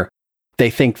this, where they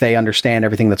think they understand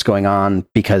everything that's going on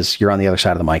because you're on the other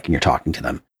side of the mic and you're talking to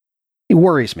them. It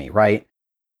worries me, right?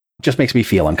 It just makes me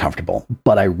feel uncomfortable.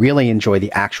 But I really enjoy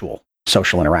the actual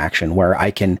social interaction where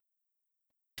I can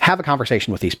have a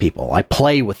conversation with these people. I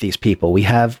play with these people. We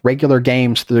have regular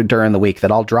games during the week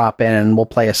that I'll drop in and we'll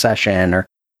play a session, or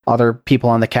other people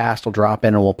on the cast will drop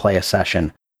in and we'll play a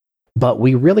session. But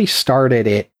we really started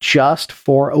it just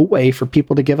for a way for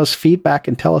people to give us feedback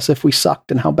and tell us if we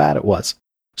sucked and how bad it was,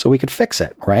 so we could fix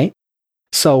it, right?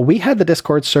 So we had the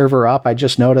Discord server up. I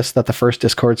just noticed that the first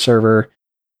Discord server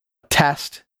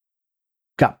test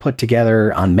got put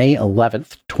together on May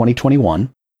 11th,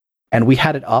 2021. And we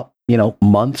had it up,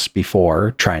 months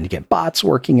before, trying to get bots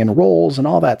working and roles and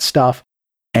all that stuff.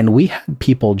 And we had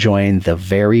people join the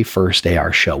very first day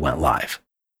our show went live.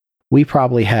 We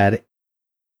probably had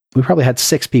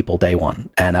 6 people day one,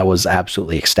 and I was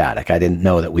absolutely ecstatic. I didn't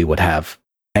know that we would have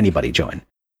anybody join.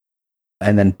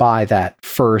 And then by that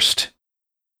first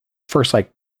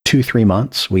like 2-3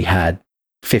 months, we had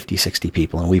 50, 60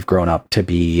 people, and we've grown up to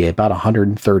be about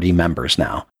 130 members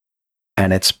now.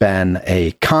 And it's been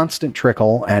a constant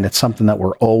trickle, and it's something that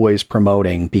we're always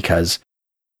promoting because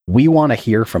we want to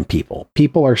hear from people.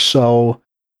 People are so,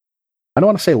 I don't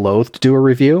want to say loath to do a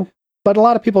review, but a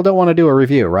lot of people don't want to do a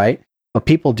review, right? But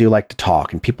people do like to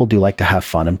talk, and people do like to have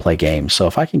fun and play games. So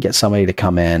if I can get somebody to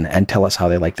come in and tell us how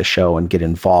they like the show and get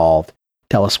involved,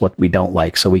 tell us what we don't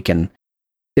like so we can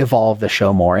evolve the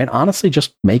show more, and honestly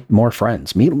just make more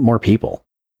friends, meet more people.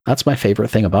 That's my favorite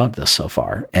thing about this so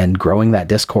far. And growing that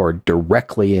Discord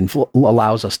directly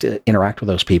allows us to interact with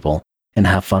those people and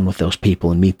have fun with those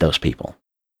people and meet those people.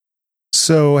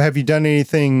 So have you done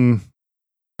anything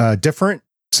different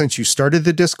since you started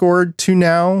the Discord to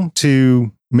now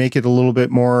to make it a little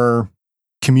bit more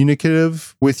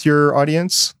communicative with your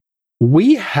audience?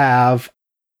 We have,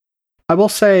 I will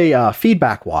say,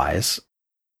 feedback-wise,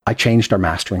 I changed our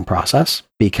mastering process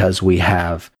because we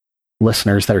have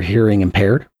listeners that are hearing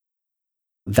impaired,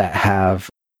 that have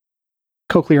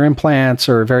cochlear implants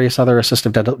or various other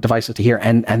assistive devices to hear,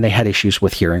 and they had issues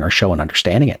with hearing our show and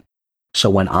understanding it. So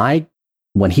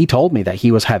when he told me that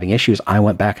he was having issues, I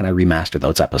went back and I remastered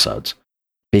those episodes.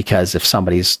 Because if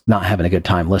somebody's not having a good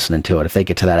time listening to it, if they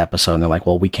get to that episode and they're like,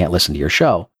 well, we can't listen to your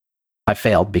show, I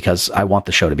failed because I want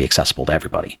the show to be accessible to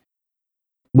everybody.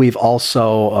 We've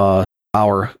also,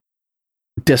 our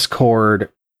Discord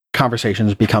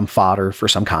conversations become fodder for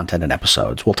some content and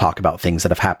episodes. We'll talk about things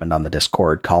that have happened on the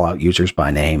Discord, call out users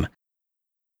by name.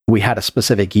 We had a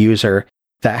specific user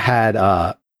that had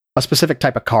a specific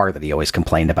type of car that he always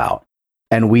complained about.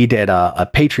 And we did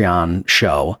a Patreon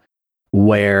show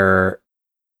where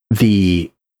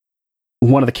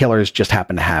one of the killers just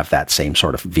happened to have that same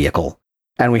sort of vehicle.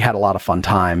 And we had a lot of fun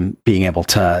time being able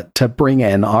to bring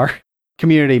in our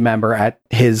community member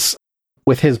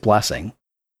with his blessing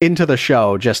into the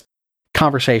show, just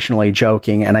conversationally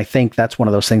joking. And I think that's one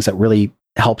of those things that really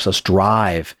helps us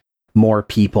drive more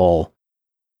people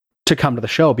to come to the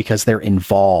show because they're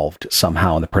involved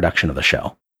somehow in the production of the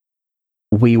show.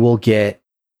 We will get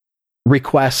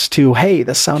requests to, hey,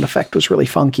 this sound effect was really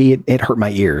funky. It hurt my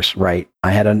ears, right?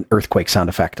 I had an earthquake sound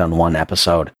effect on one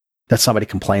episode that somebody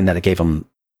complained that it gave him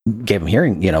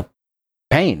hearing,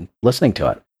 pain listening to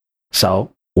it.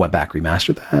 So went back,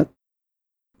 remastered that,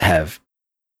 have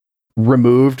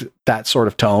removed that sort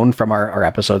of tone from our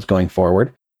episodes going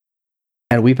forward.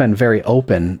 And we've been very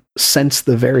open since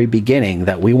the very beginning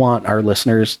that we want our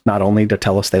listeners not only to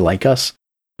tell us they like us,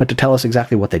 but to tell us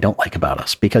exactly what they don't like about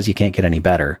us, because you can't get any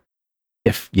better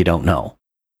if you don't know.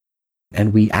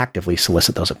 And we actively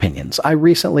solicit those opinions. I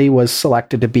recently was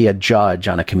selected to be a judge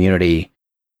on a community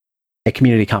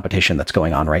competition that's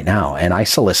going on right now. And I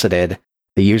solicited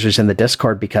the users in the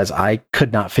Discord because I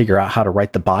could not figure out how to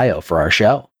write the bio for our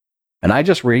show. And I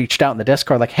just reached out in the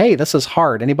Discord like, hey, this is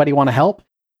hard. Anybody want to help?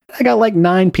 I got like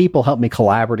 9 people help me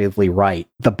collaboratively write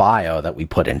the bio that we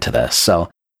put into this. So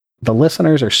the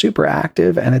listeners are super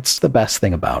active, and it's the best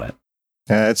thing about it.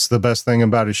 It's the best thing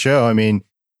about a show. I mean,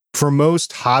 for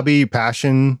most hobby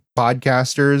passion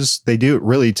podcasters, they do it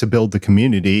really to build the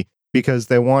community because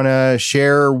they want to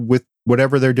share with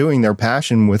whatever they're doing, their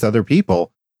passion with other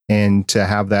people. And to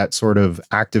have that sort of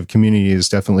active community is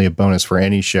definitely a bonus for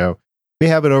any show. We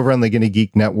have it over on the Gonna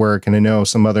Geek Network, and I know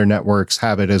some other networks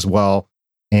have it as well.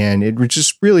 And it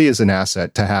just really is an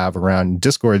asset to have around.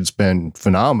 Discord's been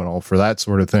phenomenal for that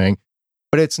sort of thing.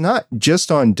 But it's not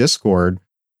just on Discord.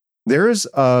 There's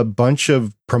a bunch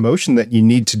of promotion that you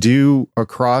need to do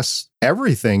across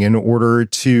everything in order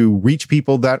to reach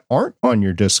people that aren't on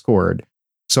your Discord.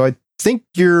 So I think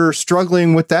you're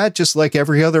struggling with that just like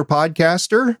every other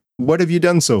podcaster. What have you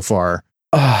done so far?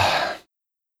 I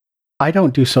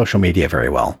don't do social media very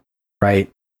well,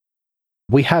 right?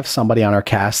 We have somebody on our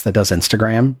cast that does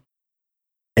Instagram.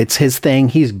 It's his thing.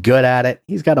 He's good at it.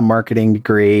 He's got a marketing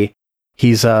degree.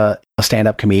 He's a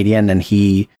stand-up comedian, and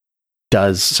he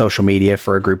does social media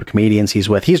for a group of comedians he's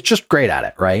with. He's just great at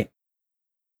it, right?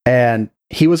 And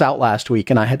he was out last week,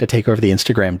 and I had to take over the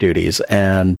Instagram duties,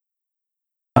 and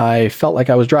I felt like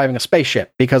I was driving a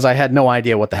spaceship because I had no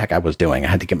idea what the heck I was doing. I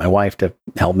had to get my wife to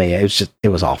help me. It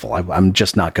was awful. I'm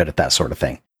just not good at that sort of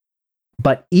thing.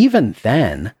 But even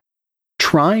then,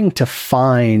 trying to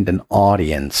find an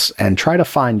audience and try to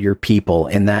find your people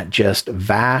in that just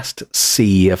vast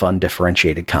sea of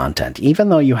undifferentiated content, even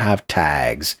though you have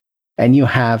tags and you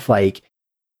have like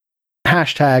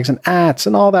hashtags and ats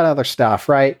and all that other stuff,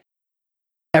 right?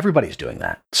 Everybody's doing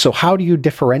that. So how do you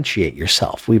differentiate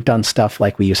yourself? We've done stuff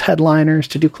like we use headliners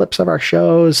to do clips of our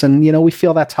shows, and we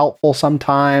feel that's helpful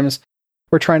sometimes.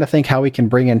 We're trying to think how we can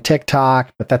bring in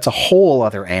TikTok, but that's a whole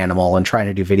other animal, and trying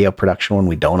to do video production when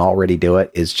we don't already do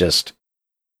it is just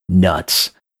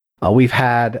nuts. We've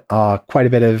had quite a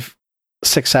bit of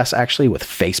success actually with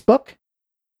Facebook.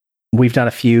 We've done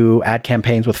a few ad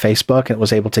campaigns with Facebook, and it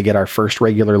was able to get our first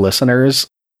regular listeners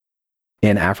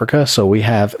in Africa. So we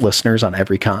have listeners on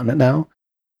every continent now.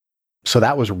 So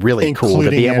that was really cool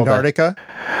to be able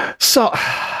Antarctica. So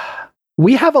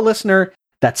we have a listener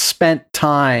that spent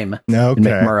time in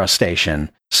McMurrough Station.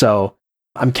 So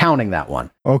I'm counting that one.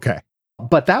 Okay.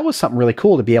 But that was something really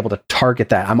cool to be able to target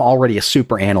that. I'm already a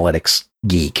super analytics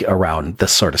geek around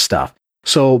this sort of stuff.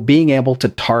 So being able to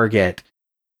target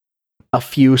a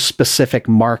few specific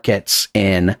markets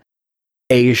in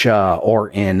Asia or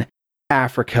in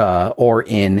Africa or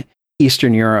in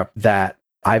Eastern Europe that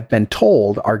I've been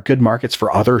told are good markets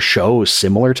for other shows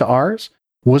similar to ours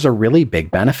was a really big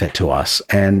benefit to us.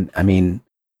 And I mean,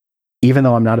 even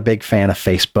though I'm not a big fan of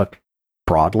Facebook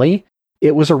broadly,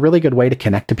 it was a really good way to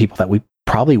connect to people that we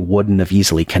probably wouldn't have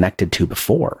easily connected to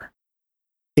before.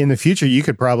 In the future, you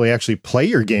could probably actually play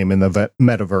your game in the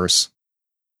metaverse.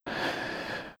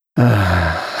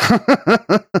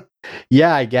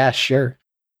 Yeah, I guess. Sure.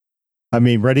 I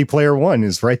mean, Ready Player One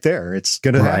is right there. It's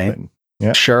going to happen.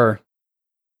 Yeah. Sure.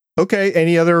 Okay.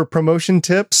 Any other promotion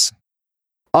tips?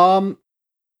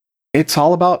 It's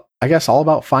all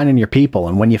about finding your people.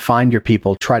 And when you find your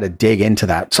people, try to dig into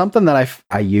that. Something that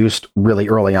I used really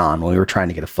early on when we were trying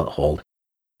to get a foothold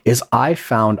is I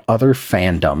found other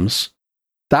fandoms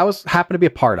that was happened to be a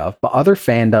part of, but other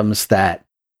fandoms that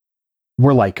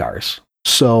were like ours.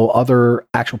 So other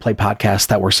actual play podcasts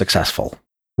that were successful,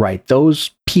 right?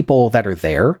 Those people that are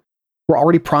there were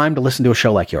already primed to listen to a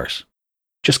show like yours.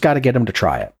 Just got to get them to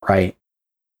try it, right?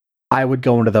 I would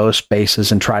go into those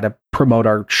spaces and try to promote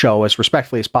our show as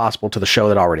respectfully as possible to the show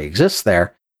that already exists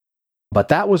there. But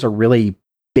that was a really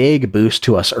big boost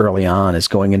to us early on, is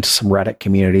going into some Reddit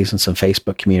communities and some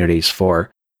Facebook communities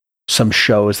for some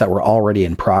shows that were already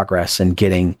in progress and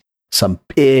getting some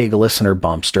big listener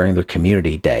bumps during the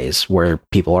community days where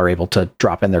people are able to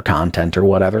drop in their content or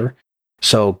whatever.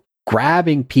 So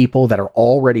grabbing people that are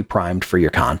already primed for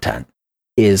your content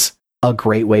is a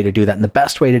great way to do that. And the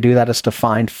best way to do that is to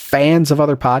find fans of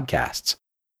other podcasts.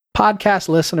 Podcast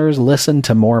listeners listen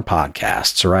to more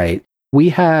podcasts, right? We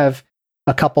have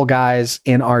a couple guys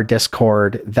in our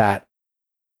Discord that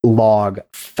log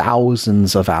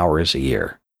thousands of hours a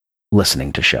year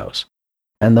listening to shows.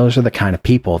 And those are the kind of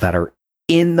people that are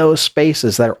in those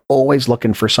spaces that are always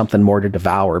looking for something more to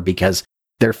devour because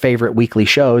their favorite weekly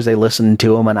shows, they listen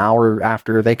to them an hour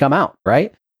after they come out,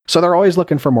 right? So they're always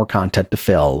looking for more content to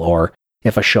fill, or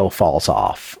if a show falls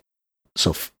off.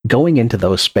 So going into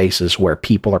those spaces where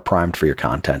people are primed for your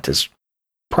content is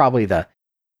probably the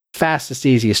fastest,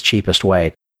 easiest, cheapest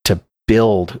way to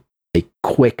build a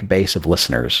quick base of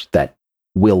listeners that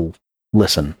will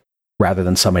listen rather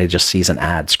than somebody just sees an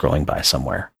ad scrolling by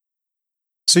somewhere.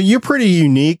 So you're pretty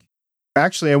unique.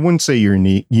 Actually, I wouldn't say you're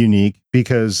unique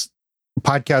because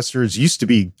podcasters used to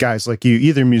be guys like you,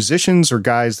 either musicians or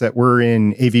guys that were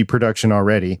in AV production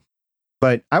already.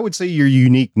 But I would say you're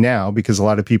unique now because a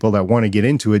lot of people that want to get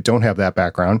into it don't have that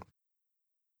background.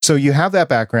 So you have that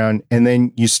background, and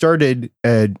then you started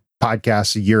a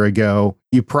podcast a year ago.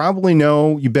 You probably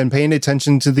know, you've been paying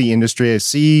attention to the industry. I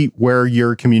see where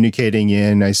you're communicating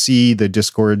in. I see the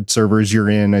Discord servers you're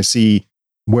in. I see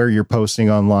where you're posting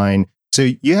online. So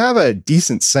you have a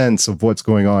decent sense of what's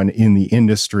going on in the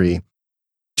industry.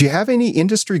 Do you have any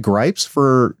industry gripes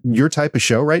for your type of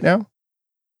show right now?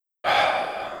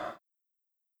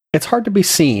 It's hard to be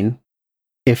seen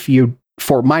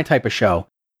for my type of show,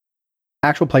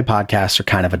 actual play podcasts are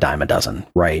kind of a dime a dozen,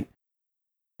 right?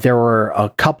 There were a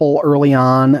couple early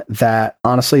on that,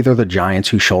 honestly, they're the giants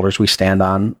whose shoulders we stand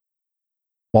on.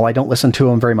 While I don't listen to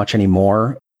them very much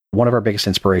anymore, one of our biggest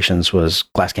inspirations was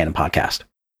Glass Cannon Podcast,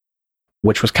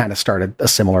 which was kind of started a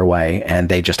similar way, and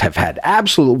they just have had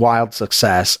absolute wild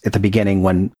success at the beginning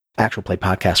when actual play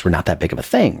podcasts were not that big of a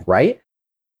thing, right?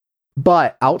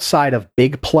 But outside of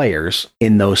big players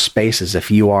in those spaces, if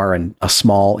you are a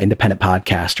small independent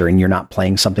podcaster and you're not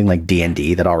playing something like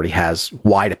D&D that already has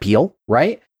wide appeal,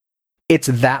 right? It's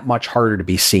that much harder to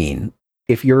be seen.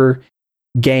 If your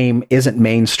game isn't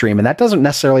mainstream, and that doesn't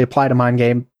necessarily apply to Mind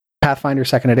Game, Pathfinder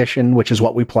 2nd Edition, which is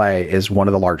what we play, is one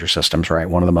of the larger systems, right?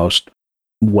 One of the most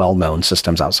well-known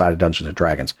systems outside of Dungeons and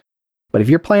Dragons. But if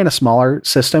you're playing a smaller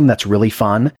system that's really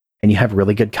fun and you have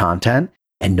really good content,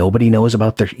 and nobody knows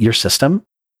about your system,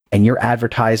 and you're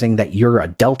advertising that you're a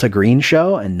Delta Green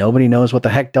show, and nobody knows what the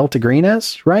heck Delta Green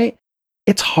is, right?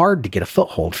 It's hard to get a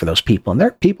foothold for those people. And there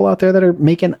are people out there that are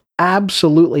making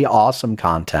absolutely awesome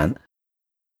content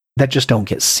that just don't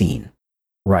get seen,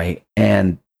 right?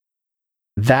 And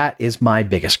that is my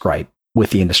biggest gripe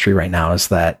with the industry right now, is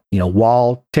that,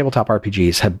 while tabletop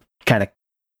RPGs have kind of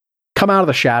come out of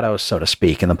the shadows, so to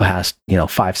speak, in the past,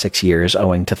 5-6 years,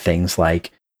 owing to things like,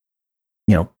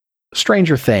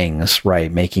 Stranger Things, right?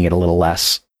 Making it a little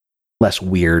less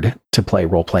weird to play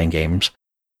role-playing games,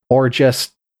 or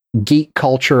just geek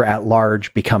culture at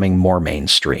large becoming more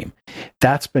mainstream.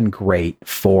 That's been great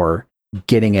for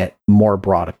getting it more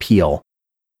broad appeal,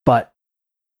 but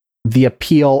the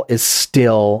appeal is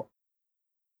still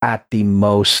at the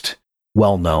most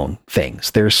well-known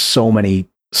things. There's so many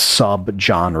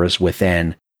sub-genres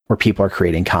within where people are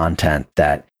creating content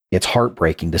that it's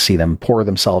heartbreaking to see them pour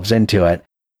themselves into it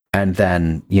and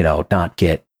then, not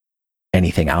get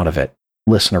anything out of it,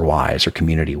 listener-wise or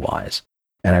community-wise.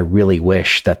 And I really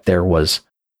wish that there was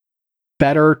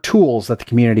better tools that the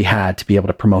community had to be able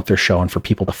to promote their show and for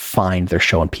people to find their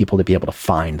show and people to be able to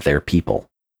find their people.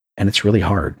 And it's really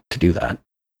hard to do that.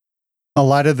 A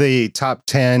lot of the top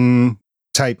 10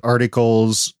 type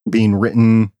articles being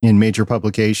written in major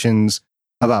publications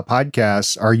about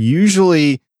podcasts are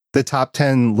usually the top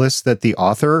 10 lists that the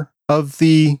author of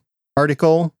the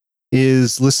article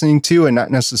is listening to, and not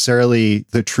necessarily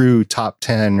the true top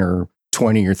 10 or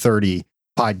 20 or 30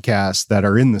 podcasts that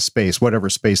are in the space, whatever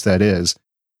space that is.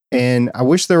 And I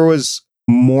wish there was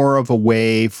more of a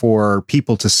way for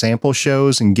people to sample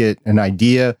shows and get an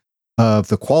idea of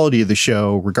the quality of the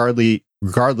show,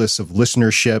 regardless of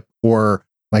listenership or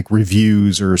like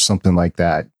reviews or something like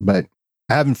that. But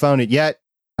I haven't found it yet.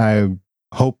 I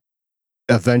hope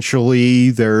eventually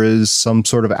there is some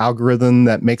sort of algorithm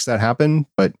that makes that happen,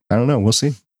 but I don't know. We'll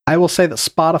see. I will say that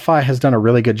Spotify has done a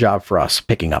really good job for us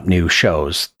picking up new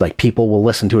shows. Like, people will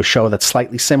listen to a show that's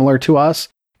slightly similar to us,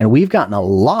 and we've gotten a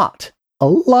lot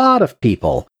of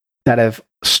people that have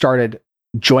started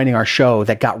joining our show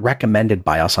that got recommended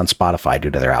by us on Spotify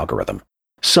due to their algorithm.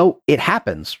 So it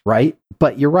happens, right?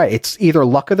 But you're right. It's either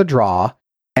luck of the draw,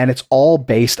 and it's all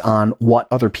based on what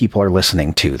other people are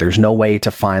listening to. There's no way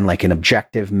to find like an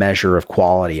objective measure of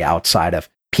quality outside of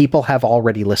people have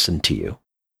already listened to you.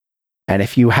 And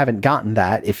if you haven't gotten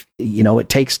that, it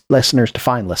takes listeners to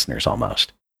find listeners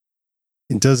almost.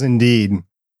 It does indeed.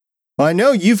 Well, I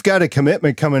know you've got a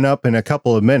commitment coming up in a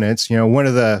couple of minutes. One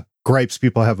of the gripes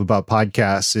people have about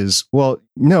podcasts is, well,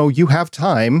 no, you have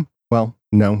time. Well,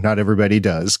 no, not everybody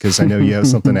does, because I know you have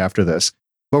something after this.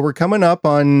 But we're coming up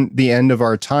on the end of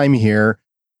our time here.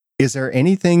 Is there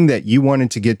anything that you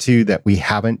wanted to get to that we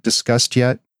haven't discussed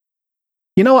yet?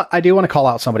 You know what? I do want to call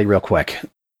out somebody real quick.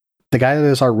 The guy that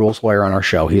is our rules lawyer on our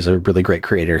show, he's a really great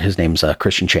creator. His name's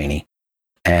Christian Cheney.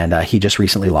 And he just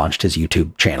recently launched his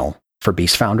YouTube channel for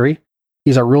Beast Foundry.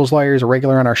 He's our rules lawyer. He's a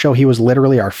regular on our show. He was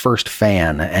literally our first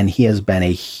fan, and he has been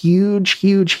a huge,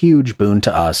 huge, huge boon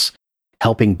to us,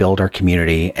 helping build our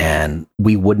community. And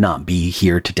we would not be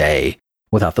here today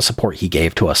without the support he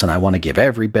gave to us. And I want to give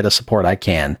every bit of support I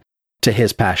can to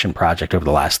his passion project over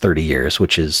the last 30 years,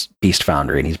 which is Beast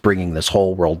Foundry. And he's bringing this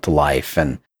whole world to life.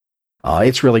 And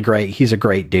it's really great. He's a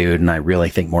great dude. And I really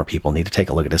think more people need to take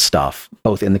a look at his stuff,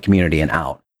 both in the community and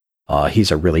out.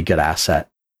 He's a really good asset.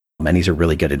 And he's a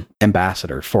really good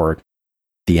ambassador for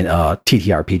the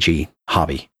TTRPG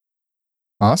hobby.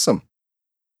 Awesome.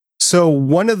 So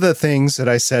one of the things that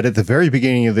I said at the very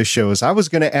beginning of the show is I was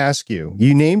going to ask you,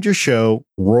 you named your show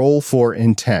Roll for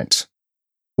Intent.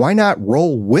 Why not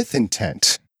roll with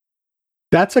intent?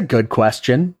 That's a good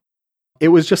question. It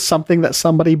was just something that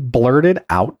somebody blurted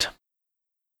out.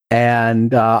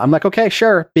 And I'm like, okay,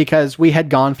 sure. Because we had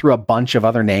gone through a bunch of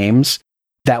other names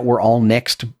that were all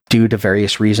nixed due to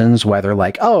various reasons, whether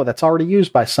like, oh, that's already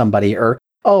used by somebody, or,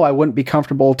 oh, I wouldn't be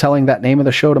comfortable telling that name of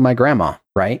the show to my grandma,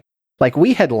 right? Like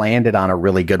we had landed on a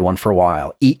really good one for a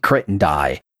while, Eat, Crit, and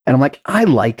Die. And I'm like, I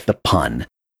like the pun,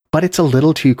 but it's a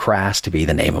little too crass to be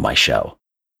the name of my show.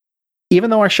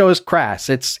 Even though our show is crass,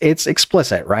 it's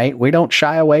explicit, right? We don't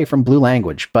shy away from blue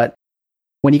language, but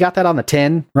when you got that on the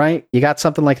tin, right? You got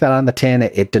something like that on the tin,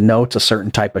 it denotes a certain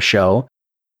type of show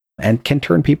and can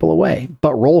turn people away.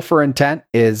 But Roll for Intent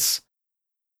is,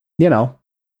 I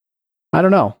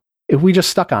don't know. If we just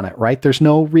stuck on it, right? There's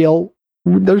no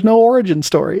origin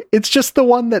story. It's just the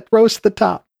one that rose to the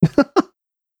top.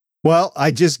 Well, I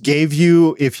just gave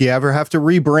you, if you ever have to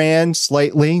rebrand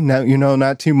slightly,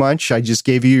 not too much, I just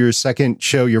gave you your second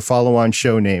show, your follow-on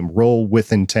show name, Roll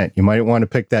with Intent. You might want to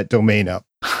pick that domain up.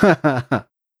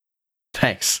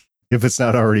 Thanks. If it's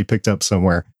not already picked up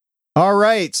somewhere. All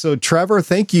right. So Trevor,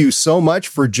 thank you so much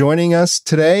for joining us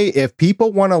today. If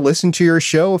people want to listen to your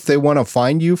show, if they want to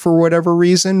find you for whatever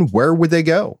reason, where would they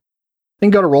go? They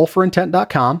can go to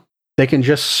rollforintent.com. They can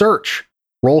just search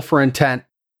Roll for Intent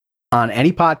on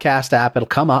any podcast app. It'll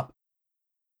come up.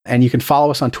 And you can follow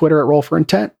us on Twitter at Roll for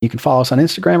Intent. You can follow us on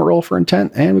Instagram at Roll for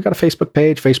Intent. And we've got a Facebook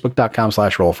page,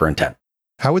 facebook.com/Roll for Intent.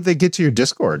 How would they get to your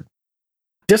Discord?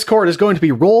 Discord is going to be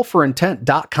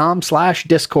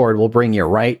rollforintent.com/Discord. We'll bring you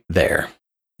right there.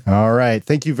 All right.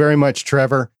 Thank you very much,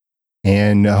 Trevor.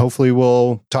 And hopefully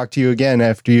we'll talk to you again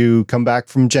after you come back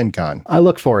from Gen Con. I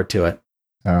look forward to it.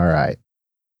 All right.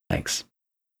 Thanks.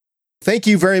 Thank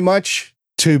you very much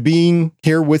to being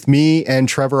here with me and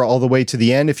Trevor all the way to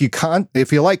the end. If you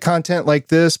like content like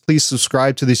this, please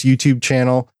subscribe to this YouTube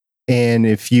channel. And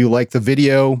if you like the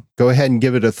video, go ahead and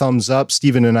give it a thumbs up.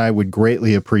 Stephen and I would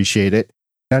greatly appreciate it.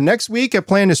 Now, next week, I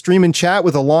plan to stream and chat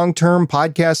with a long-term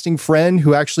podcasting friend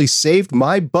who actually saved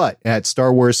my butt at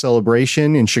Star Wars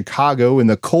Celebration in Chicago in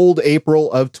the cold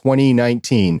April of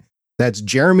 2019. That's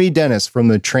Jeremy Dennis from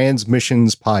the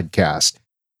Transmissions podcast.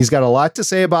 He's got a lot to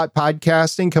say about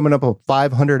podcasting, coming up with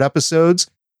 500 episodes,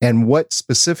 and what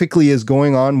specifically is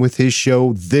going on with his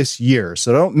show this year.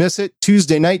 So don't miss it.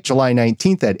 Tuesday night, July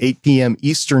 19th at 8 p.m.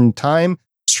 Eastern Time,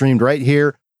 streamed right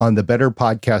here on the Better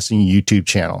Podcasting YouTube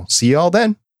channel. See you all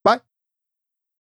then.